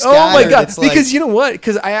are so scattered. Oh my God! It's Because like, you know what?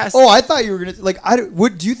 Because I asked. Oh, I thought you were gonna like.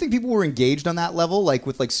 Do you think people were engaged on that level, like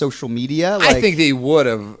with like social media? Like, I think they would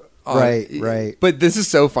have. Right. But this is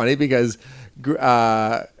so funny because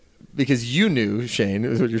you knew, Shane,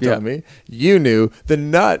 is what you're telling me. You knew the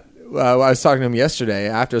Nut. I was talking to him yesterday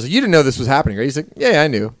after. I was like, you didn't know this was happening, right? He's like, yeah, I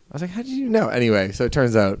knew. I was like, how did you know? Anyway, so it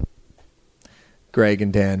turns out Greg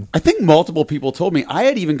and Dan. I think multiple people told me. I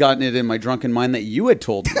had even gotten it in my drunken mind that you had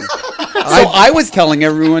told me. I was telling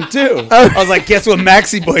everyone too. I was like, guess what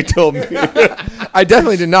Maxi Boy told me? I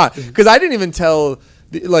definitely did not. Because I didn't even tell,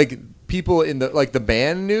 people in the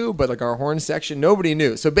band knew, but like our horn section, nobody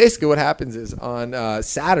knew. So basically what happens is on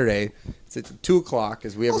Saturday, it's at 2:00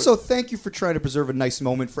 as we have. Also, thank you for trying to preserve a nice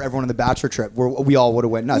moment for everyone on the bachelor trip where we all would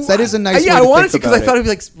have went nuts. That is a nice. Yeah, way I to wanted think to because I about thought it'd be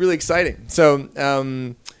like really exciting. So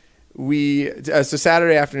so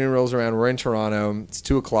Saturday afternoon rolls around. We're in Toronto. It's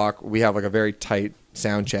 2:00. We have like a very tight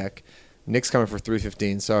sound check. Nick's coming for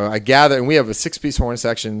 3:15. So I gather, and we have a 6-piece horn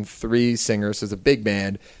section, 3 singers. So it's a big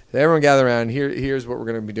band. So everyone gather around. Here's what we're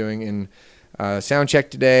going to be doing in sound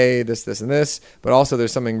check today. This, and this. But also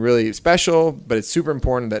there's something really special. But it's super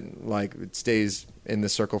important that like it stays in the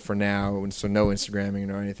circle for now. So no Instagramming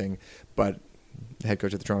or anything. But the head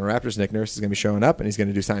coach of the Toronto Raptors, Nick Nurse, is going to be showing up, and he's going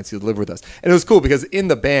to do Science He'll Live with us. And it was cool because in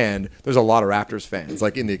the band, there's a lot of Raptors fans,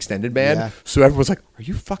 like in the extended band. Yeah. So everyone's like, are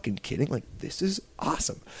you fucking kidding? Like, this is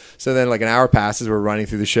awesome. So then like an hour passes, we're running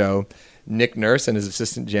through the show, Nick Nurse and his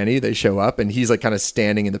assistant Jenny, they show up, and he's like kind of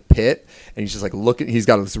standing in the pit, and he's just like looking. He's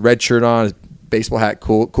got this red shirt on, his baseball hat,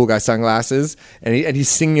 cool guy sunglasses, and he's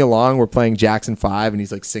singing along. We're playing Jackson 5, and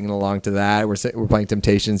he's like singing along to that. We're playing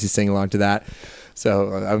Temptations. He's singing along to that.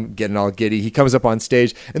 So I'm getting all giddy. He comes up on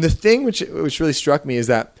stage, and the thing which really struck me is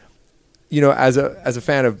that, you know, as a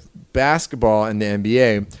fan of basketball and the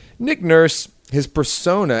NBA, Nick Nurse, his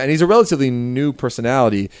persona, and he's a relatively new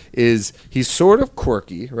personality, is he's sort of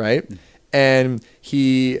quirky, right? And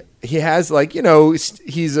he has, like, you know,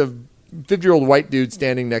 he's a 50-year-old white dude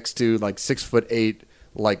standing next to like 6'8",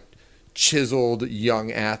 like chiseled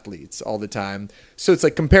young athletes all the time. So it's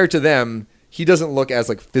like, compared to them, he doesn't look as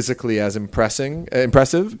like physically as impressive.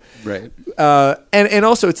 Right. And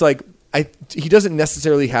also it's like, he doesn't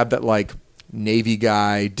necessarily have that like Navy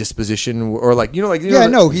guy disposition, or like, you know, like, you Yeah,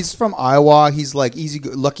 know, no, he's from Iowa. He's like easy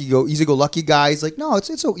go lucky guy. He's like, no, it's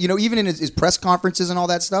you know, even in his press conferences and all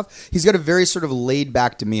that stuff, he's got a very sort of laid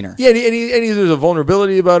back demeanor. Yeah, and there's a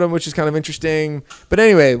vulnerability about him, which is kind of interesting. But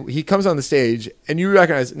anyway, he comes on the stage, and you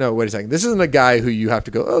recognize, no, wait a second, this isn't a guy who you have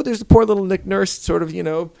to go, oh, there's the poor little Nick Nurse, sort of, you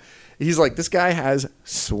know. He's like, this guy has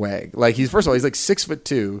swag. Like, first of all, he's like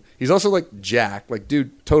 6'2". He's also like jacked. Like,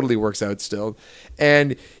 dude totally works out still.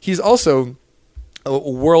 And he's also a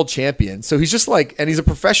world champion. So he's just like, and he's a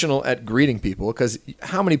professional at greeting people, because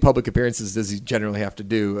how many public appearances does he generally have to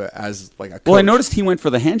do as like a coach? Well, I noticed he went for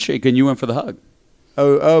the handshake and you went for the hug.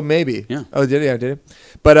 Oh, maybe. Yeah. Oh, did he? I did.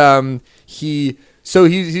 But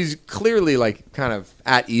he's clearly like kind of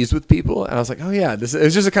at ease with people, and I was like, oh yeah, it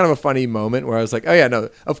was just a kind of a funny moment where I was like, oh yeah, no,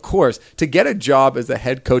 of course, to get a job as the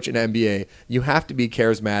head coach in NBA, you have to be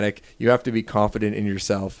charismatic, you have to be confident in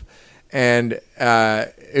yourself, and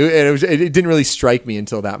it didn't really strike me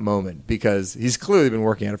until that moment, because he's clearly been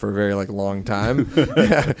working at it for a very like long time,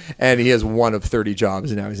 and he has one of 30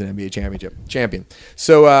 jobs, and now he's an NBA champion.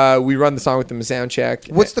 So we run the song with him in sound check.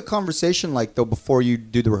 What's the conversation like though before you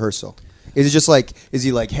do the rehearsal? Is it just like, is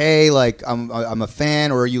he like, hey, like I'm a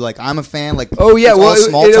fan, or are you like, I'm a fan? Like, oh yeah, well,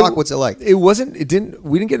 small talk. What's it like? We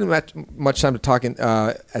didn't get much time to talk at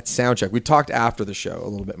soundcheck. We talked after the show a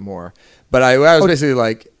little bit more, but I was basically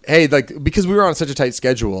like, hey, like, because we were on such a tight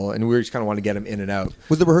schedule and we just kind of wanted to get him in and out.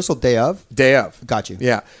 Was the rehearsal day of? Day of. Got you.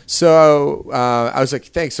 Yeah. So I was like,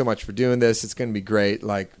 thanks so much for doing this. It's going to be great.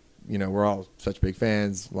 Like, you know, we're all such big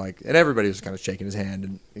fans. Like, and everybody was kind of shaking his hand,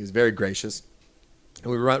 and he was very gracious.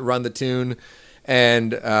 And we run the tune,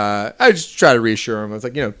 and I just try to reassure him. I was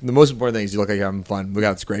like, you know, the most important thing is you look like you're having fun. We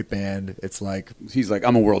got this great band. It's like, he's like,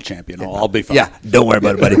 I'm a world champion. I'll be fine. Yeah, don't worry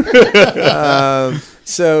about it, buddy.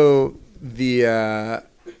 So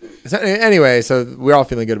anyway, so we're all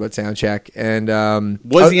feeling good about soundcheck. And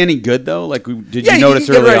was he any good though? Like, did you notice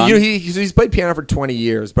early on? You know, he's played piano for 20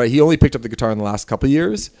 years, but he only picked up the guitar in the last couple of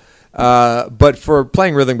years. But for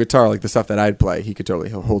playing rhythm guitar, like the stuff that I'd play, he could totally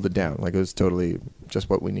hold it down. Like, it was totally just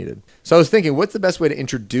what we needed. So I was thinking, what's the best way to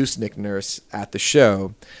introduce Nick Nurse at the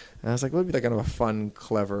show? And I was like, what would be like kind of a fun,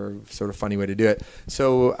 clever, sort of funny way to do it?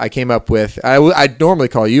 So I came up with, I'd normally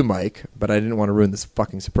call you Mike, but I didn't want to ruin this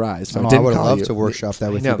fucking surprise. So I didn't would call love you. to workshop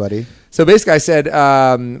that with you, buddy. So basically I said,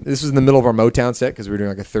 this was in the middle of our Motown set, because we were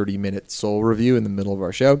doing like a 30-minute soul review in the middle of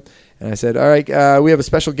our show. And I said, all right, we have a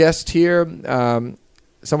special guest here.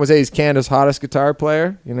 Some would say he's Canada's hottest guitar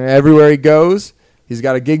player. You know, everywhere he goes, he's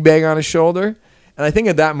got a gig bag on his shoulder. And I think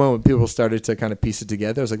at that moment, people started to kind of piece it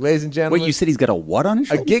together. I was like, ladies and gentlemen. Wait, you said he's got a what on his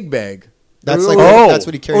shoulder? A gig bag. That's like that's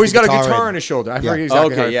what he carries. Oh, he's got a guitar in. on his shoulder. I forget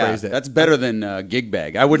exactly how I phrased it. That's better than gig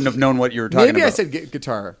bag. I wouldn't have known what you were talking about. Maybe I said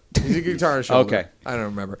guitar. He's a guitar on his shoulder. Okay. I don't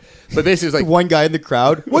remember. But basically, it was like, one guy in the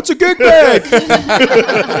crowd. What's a gig bag?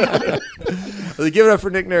 They give it up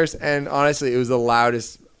for Nick Nurse, and honestly, it was the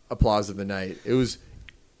loudest applause of the night. It was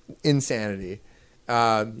insanity.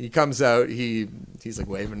 He comes out, he's like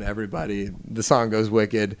waving to everybody. The song goes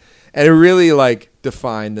wicked, and it really like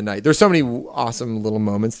defined the night. There's so many awesome little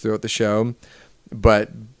moments throughout the show, but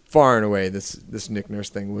far and away this Nick Nurse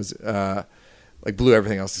thing was like blew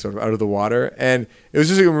everything else sort of out of the water. And it was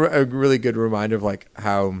just a really good reminder of like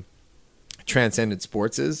how transcendent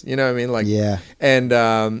sports is. You know what I mean? Like, yeah. And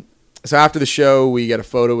so after the show, we get a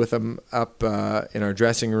photo with him up in our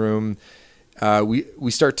dressing room.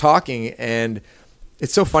 We start talking, and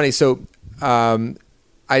it's so funny. So I'm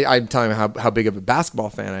telling him how big of a basketball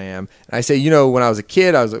fan I am. And I say, you know, when I was a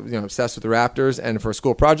kid, I was obsessed with the Raptors. And for a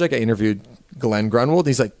school project, I interviewed Glenn Grunwald.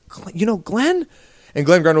 He's like, you know Glenn? And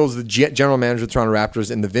Glenn Grunwald was the general manager of the Toronto Raptors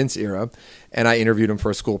in the Vince era. and I interviewed him for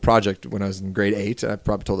a school project when I was in grade 8. I've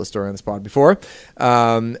probably told this story on the spot before.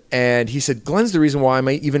 And he said, Glenn's the reason why I'm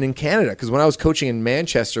even in Canada. Because when I was coaching in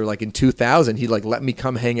Manchester, like in 2000, he like let me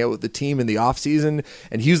come hang out with the team in the off season.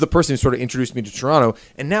 And he was the person who sort of introduced me to Toronto.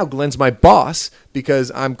 And now Glenn's my boss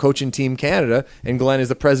because I'm coaching Team Canada and Glenn is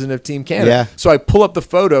the president of Team Canada. Yeah. So I pull up the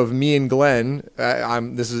photo of me and Glenn.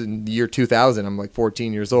 This is in the year 2000. I'm like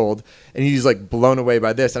 14 years old. And he's like blown away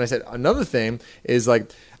by this. And I said, another thing is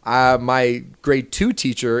like, my grade 2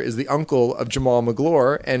 teacher is the uncle of Jamal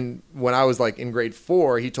McGlure, and when I was like in grade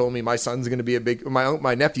 4, he told me my son's going to be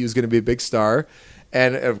my nephew's going to be a big star,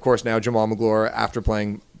 and of course now Jamal McGlure, after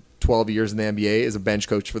playing 12 years in the NBA, is a bench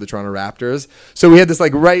coach for the Toronto Raptors. So we had this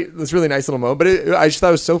this really nice little moment, but I just thought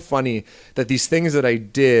it was so funny that these things that I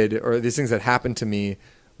did or these things that happened to me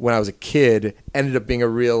when I was a kid ended up being a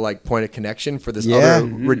real like point of connection for this other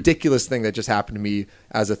ridiculous thing that just happened to me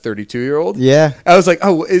as a 32-year-old. Yeah. I was like,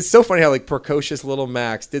 oh, it's so funny how like precocious little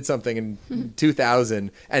Max did something in 2000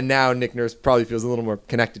 and now Nick Nurse probably feels a little more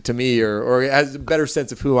connected to me or has a better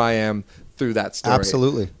sense of who I am through that story.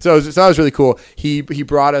 Absolutely. So that was really cool. He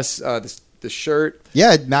brought us the shirt.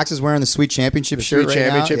 Yeah, Max is wearing the Sweet Championship shirt right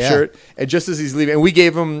now. Yeah. Shirt. And just as he's leaving, and we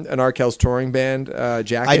gave him an Arkells touring band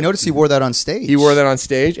jacket. I noticed he wore that on stage. He wore that on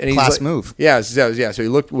stage. And Class he's like, move. Yeah, so he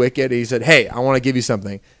looked wicked. He said, hey, I want to give you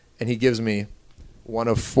something. And he gives me one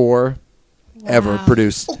of 4 ever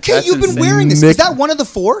produced. Okay, That's you've been insane. wearing this. Nick- Is that one of the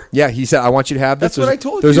 4? Yeah, he said, I want you to have this. That's what I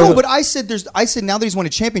told There's you. No, only- but I said now that he's won a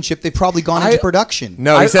championship, they've probably gone into production.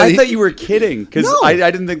 No, I he said thought you were kidding because No. I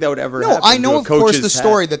didn't think that would ever No, happen. I to know, a of course, the coach's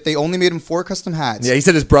story hat. that they only made him 4 custom hats. Yeah, he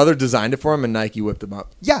said his brother designed it for him and Nike whipped him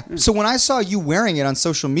up. Yeah. So when I saw you wearing it on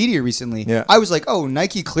social media recently, Yeah. I was like, oh,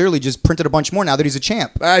 Nike clearly just printed a bunch more now that he's a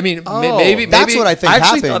champ. I mean, Oh, maybe that's what I think I actually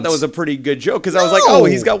happens. thought that was a pretty good joke because I was like, No. oh,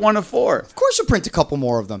 he's got 1 of 4. Of course you print a couple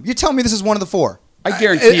more of them. You tell me this is one of the 4. I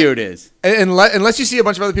guarantee you it is. Unless you see a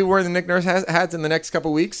bunch of other people wearing the Nick Nurse hats in the next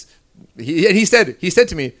couple weeks, he said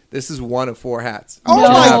to me, "This is one of 4 hats." Oh No.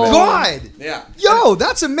 my God. Yeah. Yo,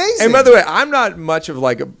 that's amazing. And by the way, I'm not much of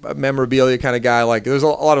like a memorabilia kind of guy. Like, there's a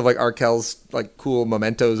lot of like Arkells like cool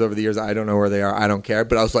mementos over the years. I don't know where they are. I don't care.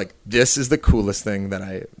 But I was like, this is the coolest thing that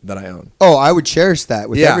I own. Oh, I would cherish that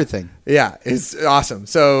with everything. Yeah, it's awesome.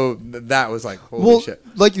 So that was like, holy Well, shit.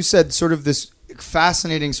 like you said, sort of this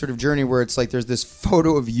fascinating sort of journey where it's like there's this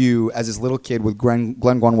photo of you as this little kid with Glenn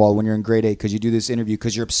Grunwald when you're in grade 8 because you do this interview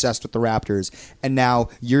because you're obsessed with the Raptors, and now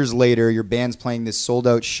years later your band's playing this sold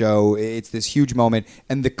out show. It's this huge moment,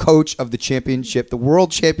 and the coach of the championship, the world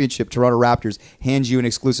championship Toronto Raptors, hands you an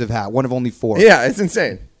exclusive hat, one of only 4. Yeah, it's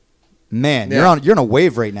insane. Man, Yeah. you're on a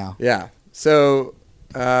wave right now. Yeah. So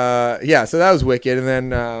so that was wicked, and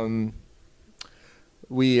then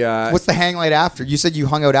we. What's the hang light after? You said you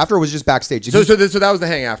hung out after, or was it just backstage? Did So you- that was the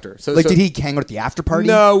hang after. So did he hang out at the after party?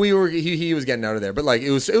 No, we were. He was getting out of there, but like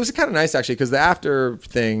it was kind of nice actually because the after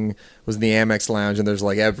thing was in the Amex Lounge, and there's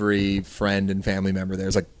like every friend and family member there.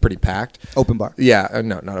 It's like pretty packed. Open bar. Yeah,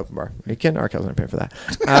 no, not open bar. Are you kidding? Arkells aren't paying for that.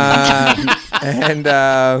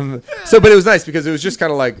 But it was nice because it was just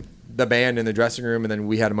kind of like the band in the dressing room, and then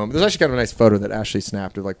we had a moment. There's actually kind of a nice photo that Ashley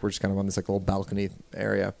snapped of like we're just kind of on this like little balcony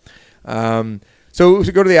area. So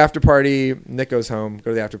we go to the after party. Nick goes home.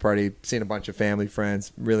 Go to the after party. Seeing a bunch of family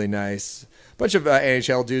friends. Really nice. A bunch of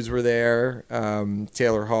NHL dudes were there.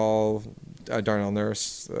 Taylor Hall, Darnell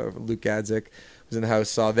Nurse, Luke Gadzik was in the house.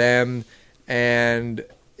 Saw them, and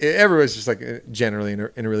everyone's just like generally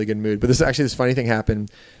in a really good mood. But this funny thing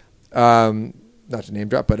happened. Not to name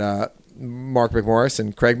drop, but Mark McMorris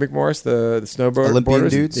and Craig McMorris, the snowboarders, Olympian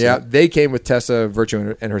dudes. Yeah, they came with Tessa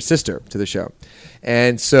Virtue and her sister to the show,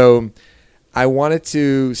 and so I wanted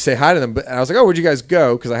to say hi to them, but I was like, "Oh, where'd you guys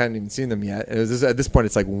go?" Because I hadn't even seen them yet. And it was at this point,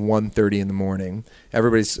 it's like 1:30 in the morning.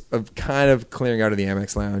 Everybody's kind of clearing out of the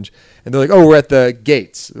Amex Lounge, and they're like, "Oh, we're at the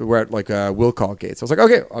gates. We're at like Will Call gates." I was like,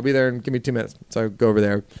 "Okay, I'll be there and give me 2 minutes." So I go over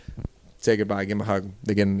there, say goodbye, give them a hug.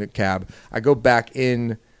 They get in the cab. I go back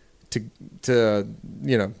in to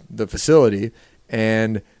the facility,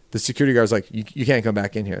 and the security guard's like, "You can't come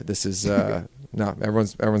back in here. This is no.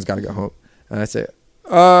 Everyone's got to go home." And I say,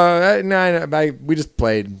 no, we just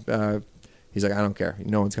played. He's like, I don't care.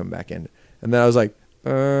 No one's coming back in. And then I was like,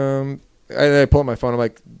 and I pull up my phone. I'm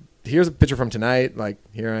like, here's a picture from tonight. Like,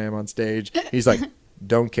 here I am on stage. He's like,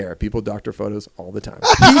 don't care. People doctor photos all the time. He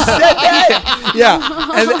said that. Yeah.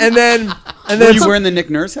 And then Were you wearing the Nick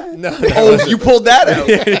Nurse hat? No, Oh, you pulled that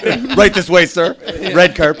out. Right this way, sir.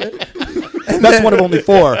 Red carpet. That's one of only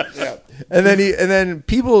 4. Yeah. And then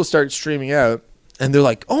people start streaming out, and they're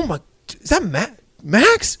like, "Oh my, is that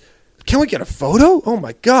Max? Can we get a photo? Oh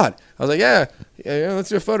my God!" I was like, "Yeah, let's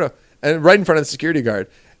do a photo." And right in front of the security guard,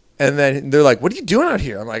 And then they're like, what are you doing out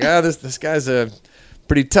here? I'm like, this guy's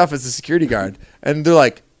pretty tough as a security guard. And they're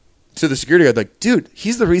like, to the security guard, like, dude,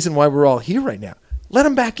 he's the reason why we're all here right now. Let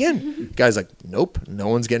him back in. Guy's like, nope, no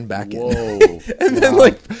one's getting back in. And then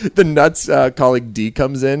like the nuts colleague D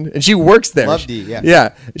comes in, and she works there. Love D, yeah.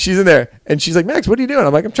 Yeah, she's in there, and she's like, Max, what are you doing?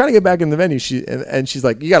 I'm like, I'm trying to get back in the venue. And she's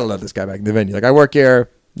like, you got to let this guy back in the venue. Like, I work here.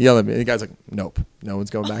 Yell at me. And the guy's like, nope, no one's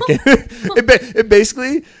going back in. It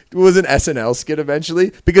basically was an SNL skit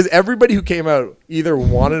eventually, because everybody who came out either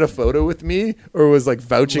wanted a photo with me or was like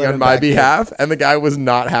vouching Let on him my back in. behalf, and the guy was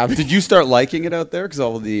not happy. Did you start liking it out there because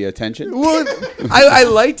all of the attention? Well, I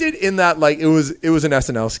liked it in that like it was an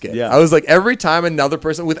SNL skit. Yeah. I was like, every time another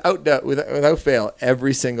person, without fail,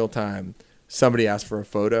 every single time somebody asked for a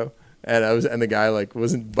photo, and the guy like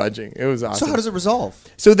wasn't budging. It was awesome. So how does it resolve?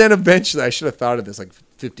 So then eventually, I should have thought of this like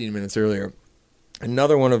 15 minutes earlier.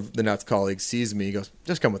 Another one of the Nuts colleagues sees me. He goes,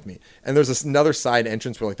 just come with me. And there's another side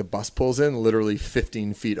entrance where like the bus pulls in literally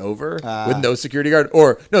 15 feet over with no security guard.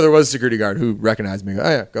 Or no, there was a security guard who recognized me. Oh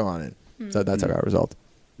yeah, go on in. So that's how I got resolved.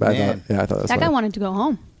 But I Man. thought that was That funny. guy wanted to go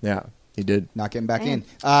home. Yeah, he did. Not getting back Man.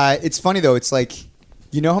 in. It's funny though. It's like,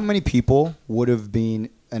 you know how many people would have been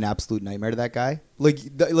an absolute nightmare to that guy?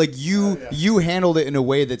 You handled it in a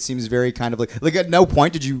way that seems very kind of like at no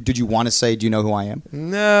point did you want to say, do you know who I am?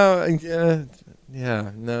 No,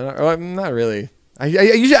 not really. I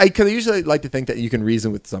usually like to think that you can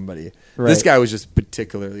reason with somebody. Right. This guy was just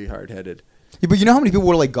particularly hard-headed. Yeah, but you know how many people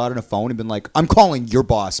would have like got on a phone and been like, I'm calling your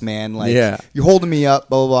boss, man. Like, Yeah. you're holding me up,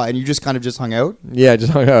 blah, blah, blah. And you just kind of just hung out. Yeah,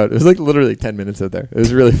 just hung out. It was like literally 10 minutes out there. It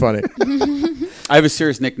was really funny. I have a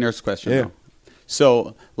serious Nick Nurse question. Yeah. Though.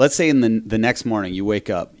 So let's say in the next morning you wake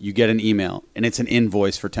up, you get an email, and it's an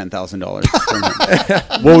invoice for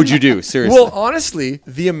 $10,000. What would you do? Seriously. Well, honestly,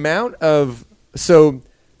 the amount of the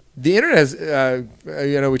internet has,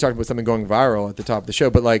 we talked about something going viral at the top of the show,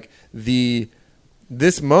 but like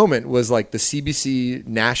this moment was like the CBC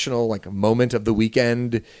national like moment of the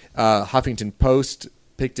weekend. Huffington Post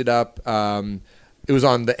picked it up. It was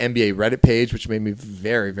on the NBA Reddit page, which made me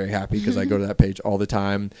very, very happy because I go to that page all the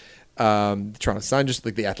time. The Toronto Sun, just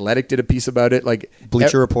like The Athletic, did a piece about it. Like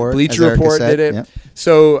Bleacher Report, as Bleacher Erica Report said, did it. yep.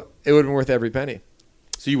 So it would have been worth every penny.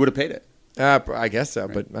 So you would have paid it. I guess so,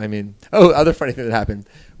 but I mean, other funny thing that happened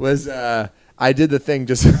was I did the thing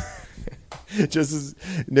just as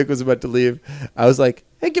Nick was about to leave. I was like,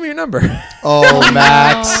 "Hey, give me your number." Oh,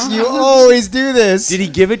 Max, you always do this. Did he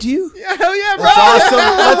give it to you? Yeah, hell yeah, bro! That's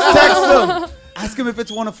awesome. Let's text him. Ask him if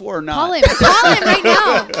it's 1 of 4 or not. Call him right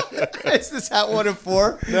now. Is this at 1 of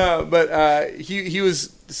 4? No, but he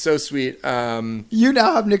was so sweet. You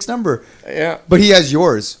now have Nick's number. Yeah, But he has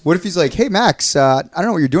yours. What if he's like, hey, Max, I don't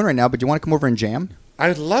know what you're doing right now, but you want to come over and jam? I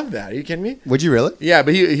would love that. Are you kidding me? Would you really? Yeah,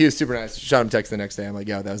 but he was super nice. Shot him a text the next day. I'm like,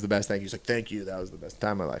 yo, that was the best thing. He's like, thank you. That was the best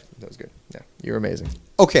time of my life. That was good. Yeah, you were amazing.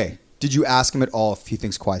 Okay. Did you ask him at all if he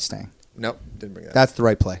thinks Kawhi's staying? Nope, didn't bring that. That's the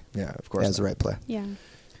right play. Yeah, of course. That's the right play. Yeah.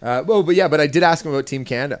 But I did ask him about Team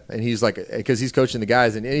Canada, and he's like, because he's coaching the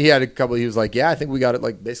guys, and he had a couple. He was like, yeah, I think we got it.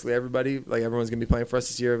 Like basically everybody, like everyone's gonna be playing for us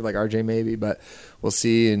this year. Like RJ maybe, but we'll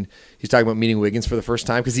see. And he's talking about meeting Wiggins for the first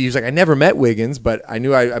time because he was like, I never met Wiggins, but I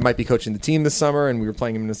knew I might be coaching the team this summer, and we were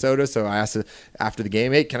playing in Minnesota. So I asked after the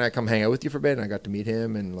game, hey, can I come hang out with you for a bit? And I got to meet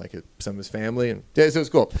him and like some of his family, and so it was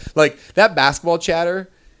cool. Like that basketball chatter,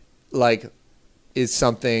 like, is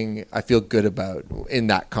something I feel good about in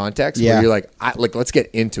that context. Yeah. Where you're like, let's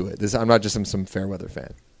get into it. I'm not just some fair weather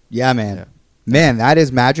fan. Yeah, man. Yeah. Man, that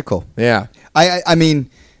is magical. Yeah. I mean,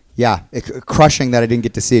 yeah, crushing that I didn't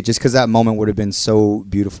get to see it just because that moment would have been so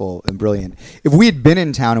beautiful and brilliant. If we had been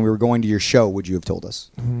in town and we were going to your show, would you have told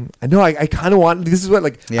us? I know. I kind of want. This is what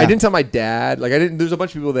Yeah. I didn't tell my dad. Like I didn't. There's a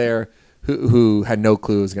bunch of people there who had no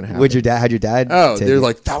clue it was gonna happen. Had your dad? Oh, take they're it?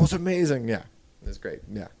 like, that was amazing. Yeah, it was great.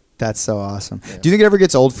 Yeah. That's so awesome. Yeah. Do you think it ever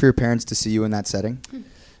gets old for your parents to see you in that setting?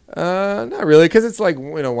 Not really, because it's like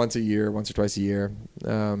once or twice a year.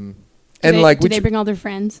 Do Which they bring all their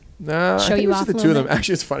friends? No, Show I think you it was off just a the two of little them. bit?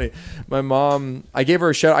 Actually, it's funny. My mom, I gave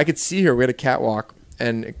her a shout. I could see her. We had a catwalk,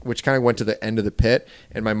 which kind of went to the end of the pit,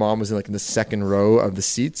 and my mom was in the second row of the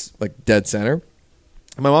seats, like dead center.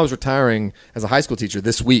 And my mom was retiring as a high school teacher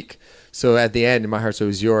this week. So at the end, in My Heart So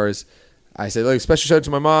Is Yours, I said, look, special shout out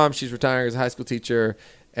to my mom. She's retiring as a high school teacher.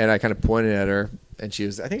 And I kind of pointed at her, and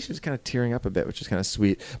I think she was kind of tearing up a bit, which is kind of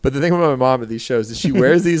sweet. But the thing about my mom at these shows is she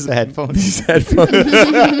wears these headphones. These headphones.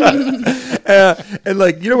 And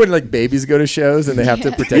when babies go to shows and they have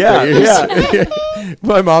to protect their ears. Yeah.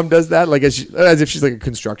 My mom does that as if she's like a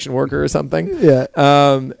construction worker or something. Yeah.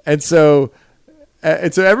 And so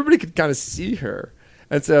everybody could kind of see her.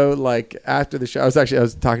 And so after the show, I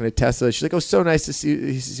was talking to Tessa. She's like, "Oh, so nice to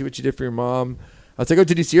see what you did for your mom." I was like, oh,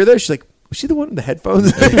 did you see her there? She's like, was she the one with the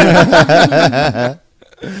headphones?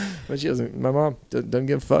 But she doesn't. My mom doesn't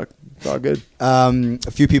give a fuck. It's all good.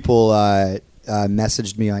 A few people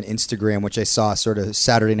messaged me on Instagram, which I saw sort of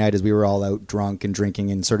Saturday night as we were all out drunk and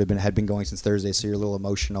drinking and sort of had been going since Thursday, so you're a little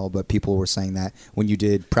emotional. But people were saying that when you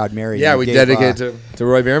did Proud Mary. Yeah, we dedicated to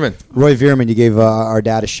Roy Veerman. Roy Veerman, you gave our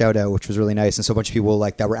dad a shout out, which was really nice. And so a bunch of people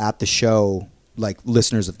like that were at the show, like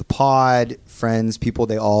listeners of the pod, friends, people,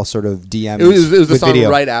 they all sort of DM'd. It was the song video.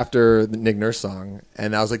 right after the Nick Nurse song.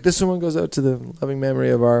 And I was like, this one goes out to the loving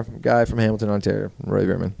memory of our guy from Hamilton, Ontario, Roy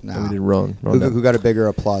Veerman. No. And we did Roan. Who got a bigger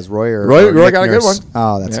applause, Roy or Roy Nick got a good Nurse? one.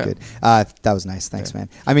 Oh, that's Yeah. good. That was nice. Thanks, man.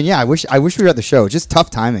 I mean, yeah, I wish we were at the show. Just tough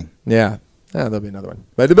timing. Yeah. There'll be another one.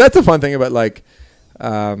 But that's the fun thing about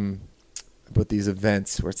about these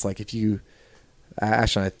events where it's like if you...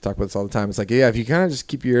 Ash and I talk about this all the time. It's like, yeah, if you kind of just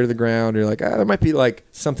keep your ear to the ground, you're like, there might be like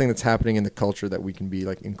something that's happening in the culture that we can be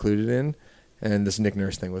like included in. And this Nick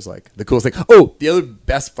Nurse thing was like the coolest thing. Oh, the other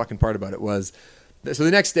best fucking part about it was, so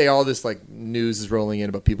the next day, all this like news is rolling in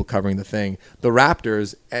about people covering the thing. The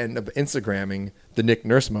Raptors and Instagramming the Nick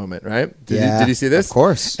Nurse moment, right? Did you see this? Of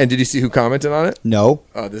course. And did you see who commented on it? No.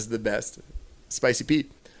 Oh, this is the best. Spicy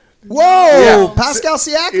Pete. Whoa, Yeah. Pascal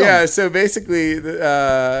Siakam. Yeah, so basically, the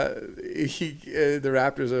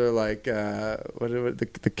Raptors are like,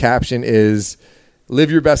 the caption is,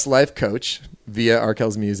 "Live your best life, coach," via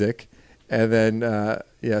Arkel's music, and then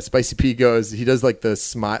Spicy P goes, he does like the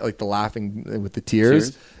smile, like the laughing with the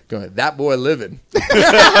tears. Going, that boy living.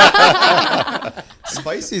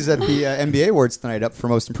 Spicy's at the NBA Awards tonight, up for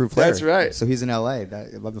Most Improved Player. That's right. So he's in LA.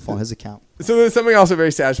 I'd love to follow his account. So there's something also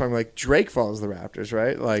very satisfying. Like Drake follows the Raptors,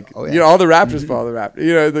 right? Like, Oh, yeah. you know, all the Raptors follow the Raptors.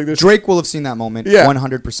 You know, like there's Drake will have seen that moment. Yeah.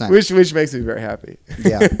 100%. which makes me very happy.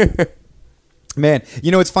 Yeah. Man,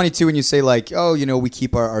 you know, it's funny too when you say like, oh, you know, we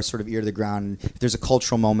keep our sort of ear to the ground. If there's a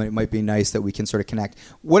cultural moment, it might be nice that we can sort of connect.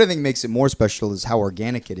 What I think makes it more special is how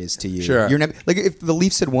organic it is to you. Sure. You're like if the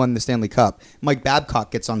Leafs had won the Stanley Cup, Mike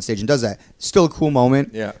Babcock gets on stage and does that. Still a cool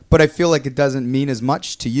moment. Yeah. But I feel like it doesn't mean as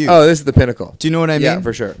much to you. Oh, this is the pinnacle. Do you know what I mean? Yeah,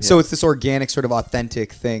 for sure. So Yeah. it's this organic sort of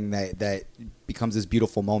authentic thing that becomes this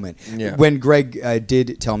beautiful moment. Yeah. When Greg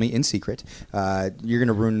did tell me in secret, you're going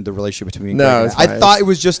to ruin the relationship between me and No, Greg. it's I fine. thought it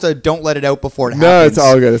was just a don't let it out before it No, happens. it's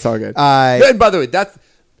all good. It's all good. Uh, And by the way, that's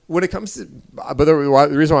when it comes to. But the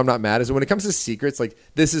reason why I'm not mad is when it comes to secrets, like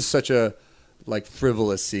this is such a like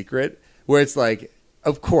frivolous secret where it's like,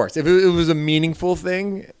 of course, if it was a meaningful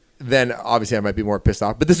thing, then obviously I might be more pissed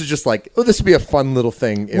off. But this is just like, oh, this would be a fun little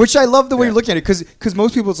thing. if- Which I love the way Yeah. you're looking at it because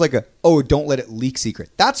most people it's like don't let it leak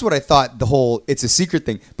secret. That's what I thought the whole it's a secret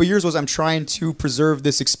thing. But yours was I'm trying to preserve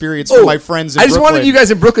this experience for my friends in I just Brooklyn. wanted you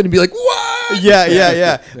guys in Brooklyn to be like, what?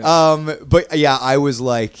 Yeah. But yeah, I was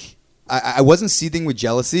like, I wasn't seething with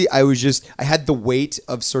jealousy. I had the weight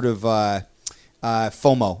of sort of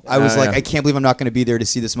FOMO. I was like, yeah. I can't believe I'm not going to be there to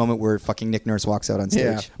see this moment where fucking Nick Nurse walks out on stage.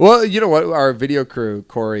 Yeah. Well, you know what? Our video crew,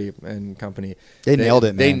 Corey and company, They nailed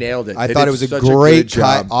it, man. They nailed it. I They thought did it was a such great good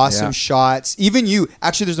cut, job. awesome Yeah. shots. Even you,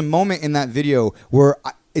 actually, there's a moment in that video where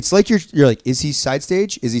it's like you're like, is he side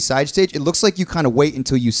stage? Is he side stage? It looks like you kind of wait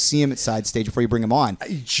until you see him at side stage before you bring him on.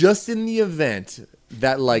 Just in the event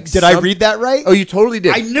that like, Did I read that right? Oh, you totally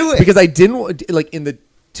did. I knew it. because I didn't like in the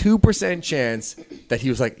 2% chance that he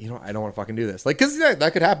was like, you know, I don't want to fucking do this. Like, because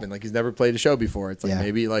that could happen. Like, he's never played a show before. It's like Yeah.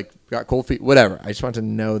 maybe like got cold feet, whatever. I just want to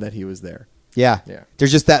know that he was there. Yeah. Yeah.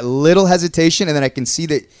 There's just that little hesitation, and then I can see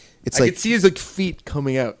that it's I like, could see his like feet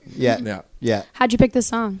coming out. yeah. How'd you pick this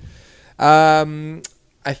song?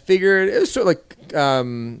 I figured it was sort of like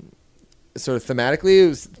sort of thematically, it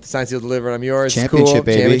was Sign Seal Delivered, I'm Yours. It's Championship, cool.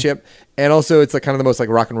 baby. Championship. And also it's like kind of the most like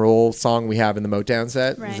rock and roll song we have in the Motown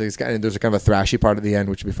set. Right. There's a kind of a thrashy part at the end,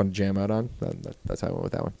 which would be fun to jam out on. That's how I went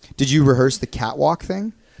with that one. Did you rehearse the catwalk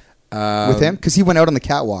thing with him? Because he went out on the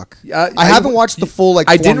catwalk. I haven't watched the full like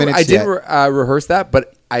 4 minutes I didn't yet. rehearse that,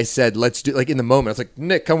 but I said, let's do, like in the moment, I was like,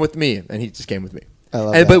 Nick, come with me. And he just came with me. I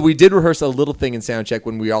love that. But we did rehearse a little thing in sound check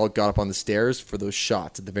when we all got up on the stairs for those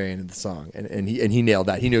shots at the very end of the song. And he nailed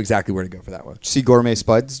that. He knew exactly where to go for that one. Did you see Gourmet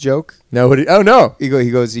Spud's joke? No, oh no. He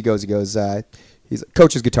goes. He's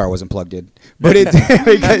Coach's guitar wasn't plugged in, but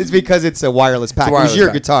it's because it's a wireless pack. It was wireless your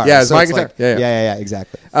pack. guitar. Yeah, it's so my it's guitar. like- Yeah. yeah,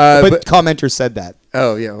 exactly. But- but commenter said that.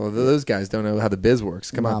 Oh yeah, well those guys don't know how the biz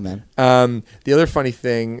works. Come Nah, on, man. The other funny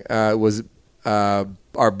thing was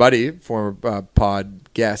our buddy, former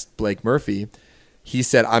pod guest Blake Murphy. He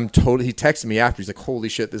said, He texted me after. He's like, "Holy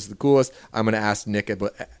shit, this is the coolest! I'm going to ask Nick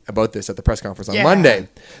about this at the press conference on Monday,"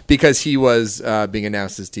 because he was being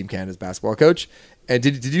announced as Team Canada's basketball coach. And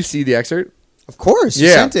did you see the excerpt? Of course, you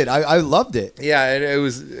Yeah. sent it. I loved it. Yeah, and it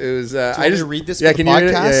was. Do you I want me just to read this Yeah, for the can you read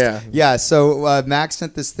it? podcast? Yeah. So Max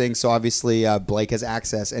sent this thing. So obviously Blake has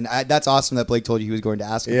access, and that's awesome that Blake told you he was going to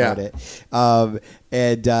ask Yeah. about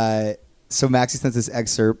it. So Maxie sent this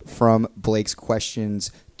excerpt from Blake's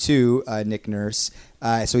questions to Nick Nurse.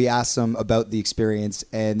 So he asked him about the experience,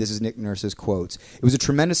 and this is Nick Nurse's quotes. "It was a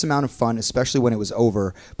tremendous amount of fun, especially when it was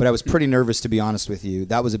over, but I was pretty nervous, to be honest with you.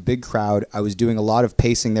 That was a big crowd. I was doing a lot of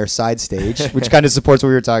pacing their side stage," which kind of supports what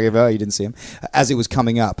we were talking about. You didn't see him, as it was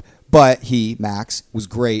coming up. But he, Max, was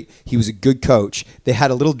great. He was a good coach. They had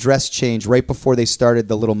a little dress change right before they started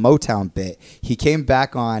the little Motown bit. He came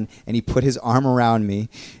back on, and he put his arm around me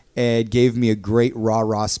and gave me a great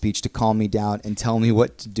rah-rah speech to calm me down and tell me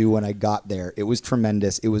what to do when I got there. It was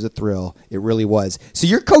tremendous. It was a thrill. It really was. So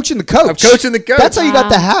you're coaching the coach. I'm coaching the coach. That's how you got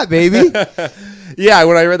the hat, baby. Yeah,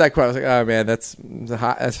 when I read that quote, I was like, "Oh man, that's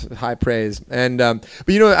high praise." And but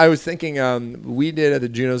you know, I was thinking, we did at the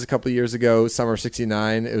Junos a couple of years ago, Summer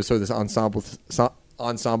 '69. It was sort of this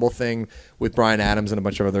ensemble thing with Bryan Adams and a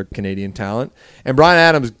bunch of other Canadian talent. And Bryan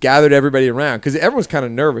Adams gathered everybody around because everyone was kind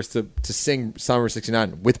of nervous to sing Summer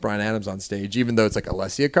 '69 with Bryan Adams on stage, even though it's like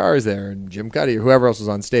Alessia Cara is there and Jim Cuddy or whoever else was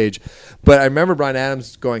on stage. But I remember Bryan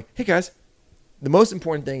Adams going, "Hey guys, the most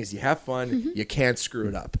important thing is you have fun. You can't screw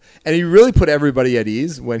it up." And he really put everybody at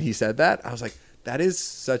ease when he said that. I was like, that is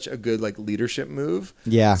such a good like leadership move.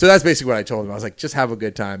 Yeah. So that's basically what I told him. I was like, just have a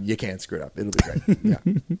good time. You can't screw it up. It'll be great.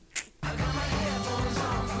 Yeah.